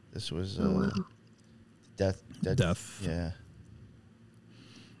 This was wow. death. Yeah.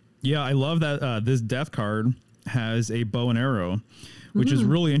 Yeah, I love that this death card has a bow and arrow, which is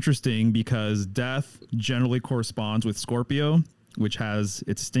really interesting because death generally corresponds with Scorpio, which has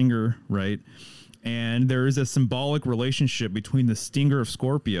its stinger, right? And there is a symbolic relationship between the stinger of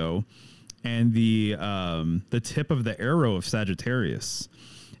Scorpio and the tip of the arrow of Sagittarius.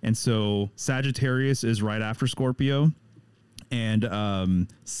 And so Sagittarius is right after Scorpio. And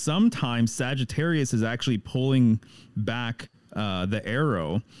sometimes Sagittarius is actually pulling back the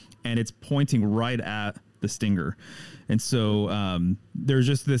arrow, and it's pointing right at the stinger. And so there's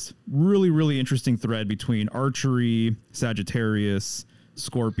just this really, really interesting thread between archery, Sagittarius,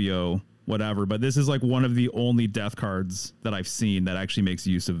 Scorpio, whatever. But this is like one of the only death cards that I've seen that actually makes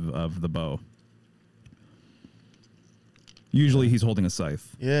use of the bow. Usually he's holding a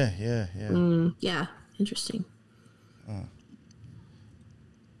scythe. Yeah. Yeah, interesting.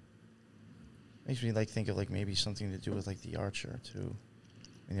 Makes me like think of like maybe something to do with like the archer too.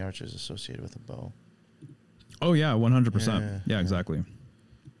 And the archer is associated with a bow. Oh yeah, 100%. Yeah, exactly.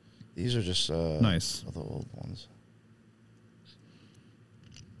 These are just nice. the old ones.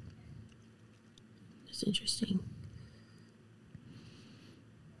 That's interesting.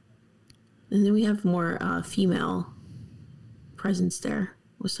 And then we have more female presence there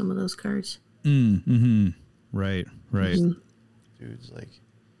with some of those cards. Right. Dude's like,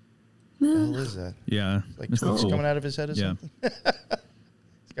 what the hell is that? Yeah. Like twigs coming out of his head or something?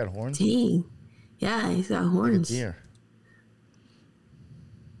 He's got horns? Dang. Yeah, he's got horns. Like a deer.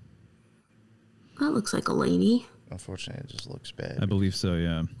 That looks like a lady. Unfortunately, it just looks bad. I believe so,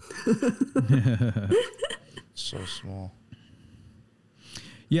 yeah. It's so small.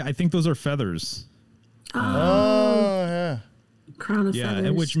 Yeah, I think those are feathers. Oh, yeah. Crown of feathers.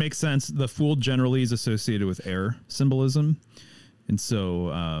 Yeah, which makes sense. The Fool generally is associated with air symbolism. And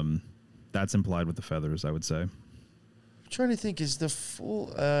so that's implied with the feathers, I would say. I'm trying to think, is the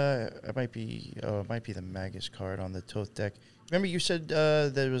Fool... it might be the Magus card on the Toth deck. Remember you said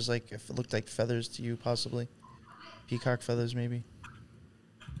that it was like... If it looked like feathers to you, possibly? Peacock feathers, maybe?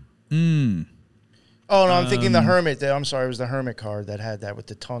 Oh, no, I'm thinking the Hermit. I'm sorry, it was the Hermit card that had that with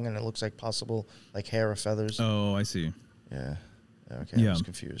the tongue, and it looks like possible, like hair or feathers. Oh, I see. Yeah. Okay, I was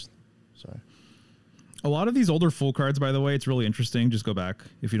confused. Sorry. A lot of these older full cards, by the way, it's really interesting. Just go back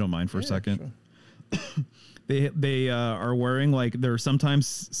if you don't mind for a second. Sure. They are wearing, like, they're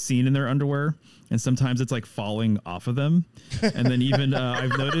sometimes seen in their underwear, and sometimes it's like falling off of them. And then even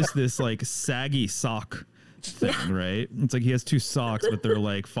I've noticed this like saggy sock thing, right? It's like he has two socks, but they're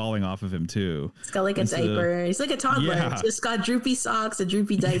like falling off of him too. It's got like a diaper. He's like a toddler. Yeah. It's just got droopy socks, a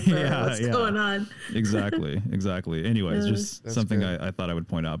droopy diaper. What's going on? Exactly. Anyways, just that's something I thought I would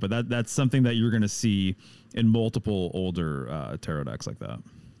point out. But that's something that you're going to see in multiple older tarot decks like that.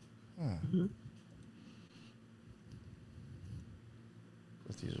 Mm-hmm.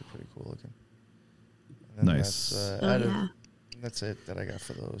 These are pretty cool looking. Nice. That's it that I got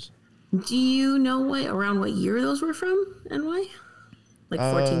for those. Do you know around what year those were from and why? Like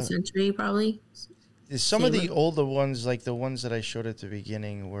 14th century, probably? Some of the older ones, like the ones that I showed at the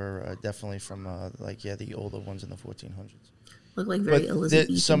beginning, were definitely from, the older ones in the 1400s. Look like very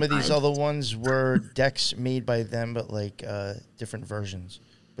Elizabethan. Some of these other ones were decks made by them, but like different versions.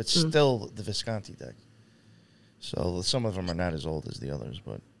 But still the Visconti deck. So some of them are not as old as the others,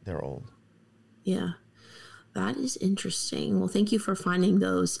 but they're old. Yeah. That is interesting. Well, thank you for finding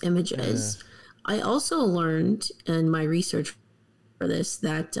those images. Yeah. I also learned in my research for this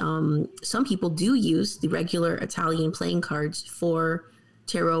that some people do use the regular Italian playing cards for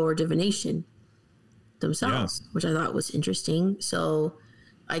tarot or divination themselves, which I thought was interesting. So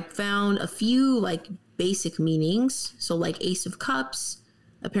I found a few like basic meanings. So like Ace of Cups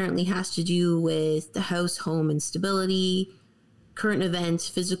apparently has to do with the house, home, and stability. Current events,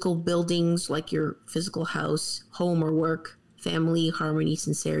 physical buildings like your physical house, home or work, family, harmony,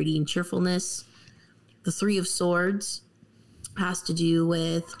 sincerity, and cheerfulness. The Three of Swords has to do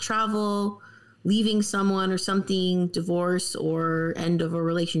with travel, leaving someone or something, divorce or end of a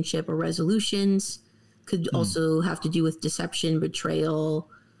relationship or resolutions. Could also have to do with deception, betrayal,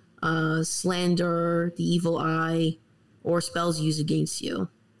 slander, the evil eye, or spells used against you.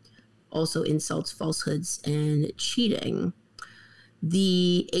 Also insults, falsehoods, and cheating.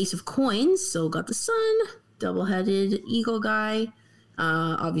 The Ace of Coins, so got the sun, double-headed eagle guy,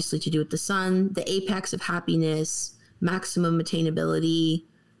 obviously to do with the sun. The apex of happiness, maximum attainability,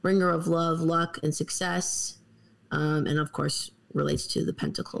 bringer of love, luck, and success. And of course, relates to the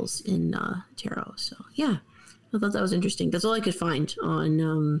pentacles in tarot. So yeah, I thought that was interesting. That's all I could find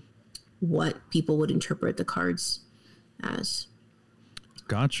on what people would interpret the cards as.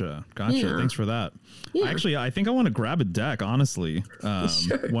 Gotcha. Yeah. Thanks for that. Yeah. Actually, I think I want to grab a deck, honestly.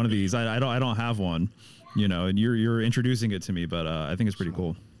 Sure. One of these. I don't have one, and you're introducing it to me, but I think it's pretty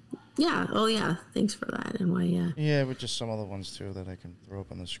cool. Yeah. Oh yeah. Thanks for that. And why? Yeah, but just some other ones too that I can throw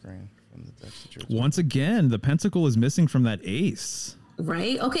up on the screen from the decks that you're Once again, the pentacle is missing from that ace.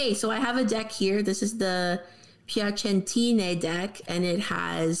 Right. Okay. So I have a deck here. This is the Piacentine deck, and it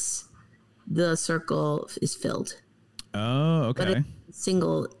has the circle is filled. Oh, okay. But it's a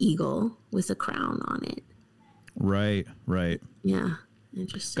single eagle with a crown on it. Right. Yeah.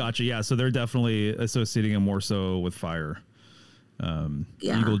 Interesting. Gotcha. Yeah. So they're definitely associating it more so with fire.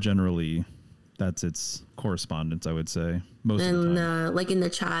 Eagle generally, that's its correspondence, I would say. Most of the time. Like in the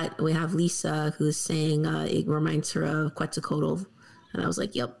chat, we have Lisa who's saying it reminds her of Quetzalcoatl. And I was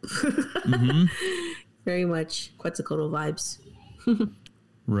like, yep. Mm-hmm. Very much Quetzalcoatl vibes.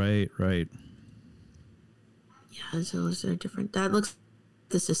 Right. Yeah, so those are different. That looks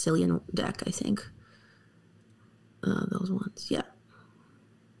the Sicilian deck, I think. Those ones, yeah.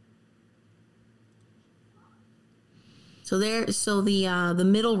 So the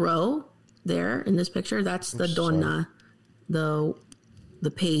middle row there in this picture, that's the donna, the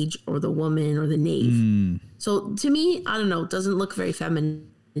page or the woman or the knave. So to me, I don't know, it doesn't look very feminine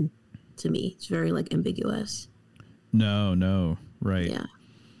to me. It's very like ambiguous. No, right. Yeah.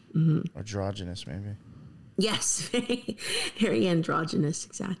 Mm-hmm. Androgynous, maybe. Yes, very androgynous,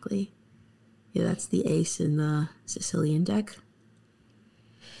 exactly. Yeah, that's the ace in the Sicilian deck.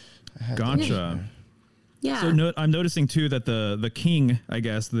 Gotcha. Yeah. So I'm noticing too that the king, I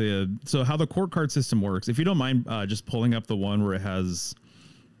guess, so how the court card system works, if you don't mind just pulling up the one where it has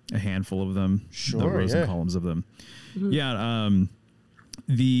a handful of them, the rows and columns of them. Mm-hmm. Yeah.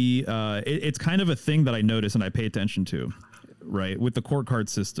 It's kind of a thing that I notice and I pay attention to, right, with the court card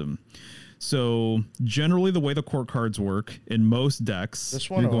system. So generally the way the court cards work in most decks,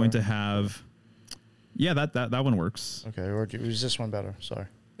 you're going to have, that one works. Okay. Or is this one better? Sorry.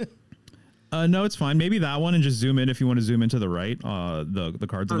 No, it's fine. Maybe that one and just zoom in if you want to zoom into the right, the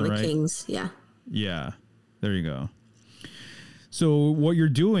cards on the right. Kings, yeah. Yeah, there you go. So what you're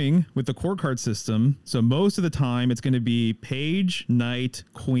doing with the court card system, so most of the time it's going to be page, knight,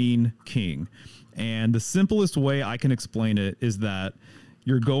 queen, king. And the simplest way I can explain it is that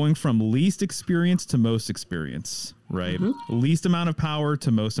you're going from least experience to most experience, right? Least amount of power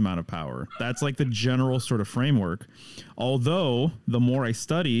to most amount of power. That's like the general sort of framework. Although the more I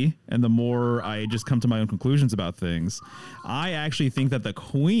study and the more I just come to my own conclusions about things, I actually think that the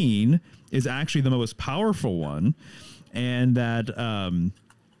queen is actually the most powerful one, and that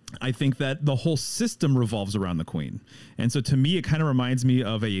I think that the whole system revolves around the queen. And so to me, it kind of reminds me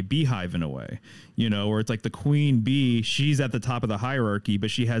of a beehive in a way, you know, where it's like the queen bee, she's at the top of the hierarchy,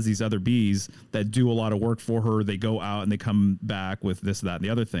 but she has these other bees that do a lot of work for her. They go out and they come back with this, that, and the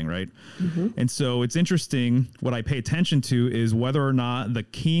other thing, right? And so it's interesting. What I pay attention to is whether or not the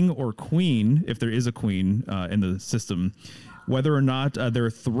king or queen, if there is a queen in the system, whether or not they're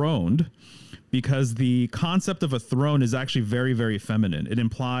throned. Because the concept of a throne is actually very, very feminine. It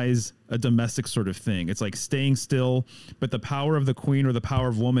implies a domestic sort of thing. It's like staying still, but the power of the queen or the power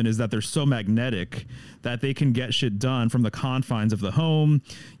of woman is that they're so magnetic that they can get shit done from the confines of the home.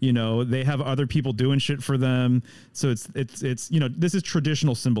 You know, they have other people doing shit for them. So it's you know, this is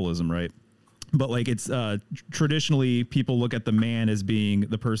traditional symbolism, right? But like it's traditionally people look at the man as being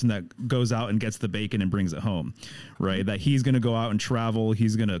the person that goes out and gets the bacon and brings it home, right? That he's going to go out and travel,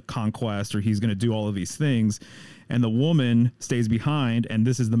 he's going to conquest, or he's going to do all of these things. And the woman stays behind, and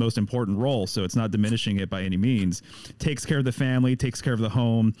this is the most important role, so it's not diminishing it by any means. Takes care of the family, takes care of the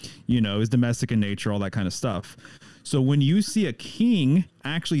home, you know, is domestic in nature, all that kind of stuff. So when you see a king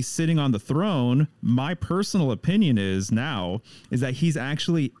actually sitting on the throne, my personal opinion is that he's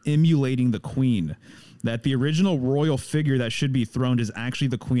actually emulating the queen, that the original royal figure that should be throned is actually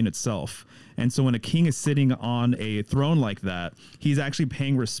the queen itself. And so when a king is sitting on a throne like that, he's actually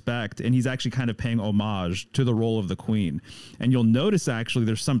paying respect, and he's actually kind of paying homage to the role of the queen. And you'll notice actually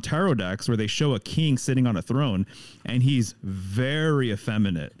there's some tarot decks where they show a king sitting on a throne and he's very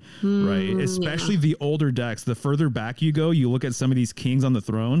effeminate, right? Especially the older decks. The further back you go, you look at some of these kings on the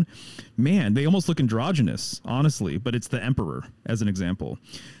throne, man, they almost look androgynous, honestly, but it's the emperor as an example.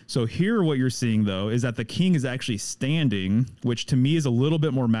 So here what you're seeing, though, is that the king is actually standing, which to me is a little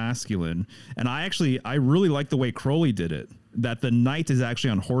bit more masculine. And I really like the way Crowley did it, that the knight is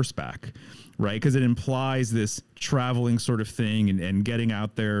actually on horseback, right? Because it implies this traveling sort of thing and getting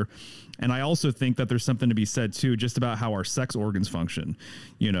out there. And I also think that there's something to be said, too, just about how our sex organs function,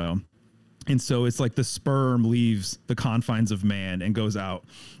 you know? And so it's like the sperm leaves the confines of man and goes out,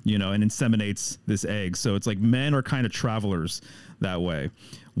 you know, and inseminates this egg. So it's like men are kind of travelers that way.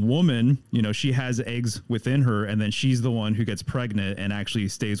 Woman, you know, she has eggs within her, and then she's the one who gets pregnant and actually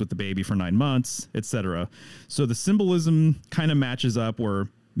stays with the baby for 9 months, etc. So the symbolism kind of matches up where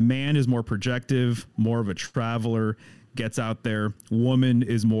man is more projective, more of a traveler, gets out there. Woman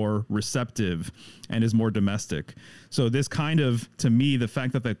is more receptive and is more domestic. So this kind of, to me, the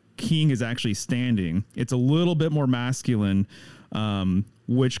fact that the king is actually standing, it's a little bit more masculine,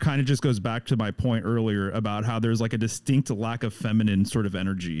 which kind of just goes back to my point earlier about how there's like a distinct lack of feminine sort of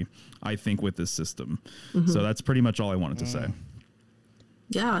energy, I think, with this system. So that's pretty much all I wanted to say.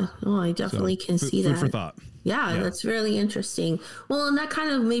 Yeah, well, I definitely can see that. Food for thought. Yeah, that's really interesting. Well, and that kind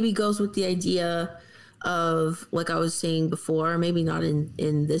of maybe goes with the idea of, like I was saying before, maybe not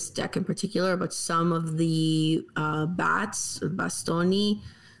in this deck in particular, but some of the bats, bastoni,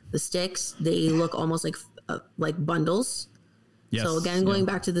 the sticks, they look almost like bundles. Yes, so again, going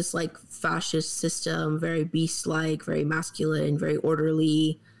back to this like fascist system, very beast-like, very masculine, very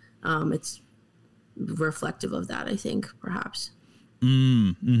orderly. It's reflective of that, I think, perhaps.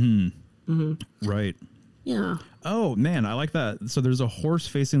 Right. Yeah. Oh man, I like that. So there's a horse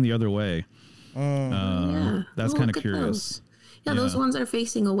facing the other way. Yeah. That's kind of curious. Yeah, those ones are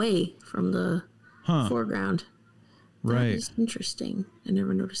facing away from the foreground. Right. That's interesting. I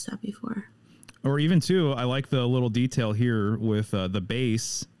never noticed that before. Or even too, I like the little detail here with the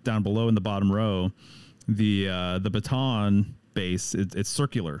base down below in the bottom row. The baton base, it's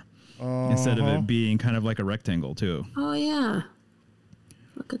circular instead of it being kind of like a rectangle too. Oh yeah,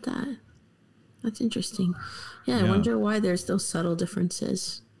 look at that. That's interesting. Yeah, I wonder why there's those subtle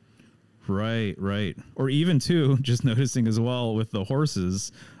differences. Right. Or even too, just noticing as well with the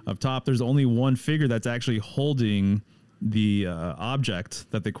horses up top, there's only one figure that's actually holding the object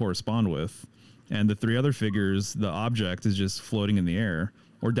that they correspond with. And the three other figures, the object is just floating in the air.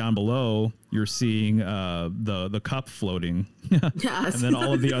 Or down below, you're seeing the cup floating. Yes. And then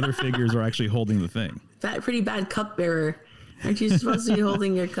all of the other figures are actually holding the thing. Pretty bad cup bearer. Aren't you supposed to be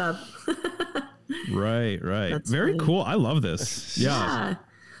holding your cup? Right. That's very funny. Cool. I love this. Yeah.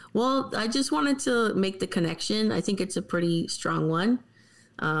 Well, I just wanted to make the connection. I think it's a pretty strong one.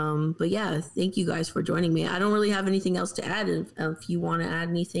 But yeah, thank you guys for joining me. I don't really have anything else to add if you want to add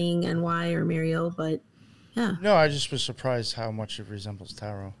anything, NY or Mario, but Yeah. No, I just was surprised how much it resembles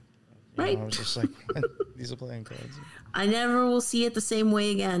tarot. Right. I was just like, these are playing cards. I never will see it the same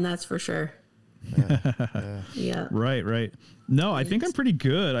way again. That's for sure. Yeah. Right. No, I think I'm pretty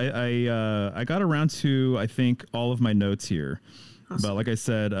good. I got around to, I think, all of my notes here. Awesome. But like I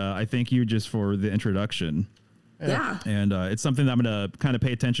said, I thank you just for the introduction. Yeah. And it's something that I'm going to kind of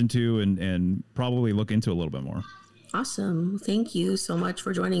pay attention to and probably look into a little bit more. Awesome. Thank you so much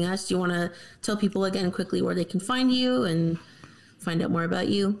for joining us. Do you want to tell people again quickly where they can find you and find out more about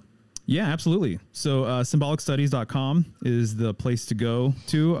you? Yeah, absolutely. So symbolicstudies.com is the place to go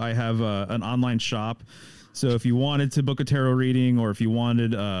to. I have an online shop. So if you wanted to book a tarot reading, or if you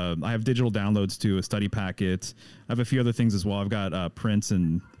wanted, I have digital downloads to a study packet. I have a few other things as well. I've got prints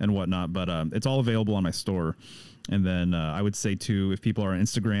and whatnot, but it's all available on my store. And then I would say too, if people are on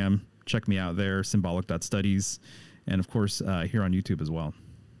Instagram, check me out there, symbolic.studies. And of course, here on YouTube as well.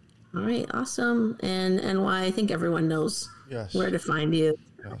 All right. Awesome. And why I think everyone knows where to find you.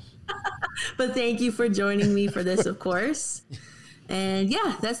 Yes. But thank you for joining me for this, of course. And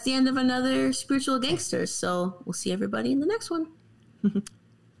yeah, that's the end of another Spiritual Gangsters. So we'll see everybody in the next one.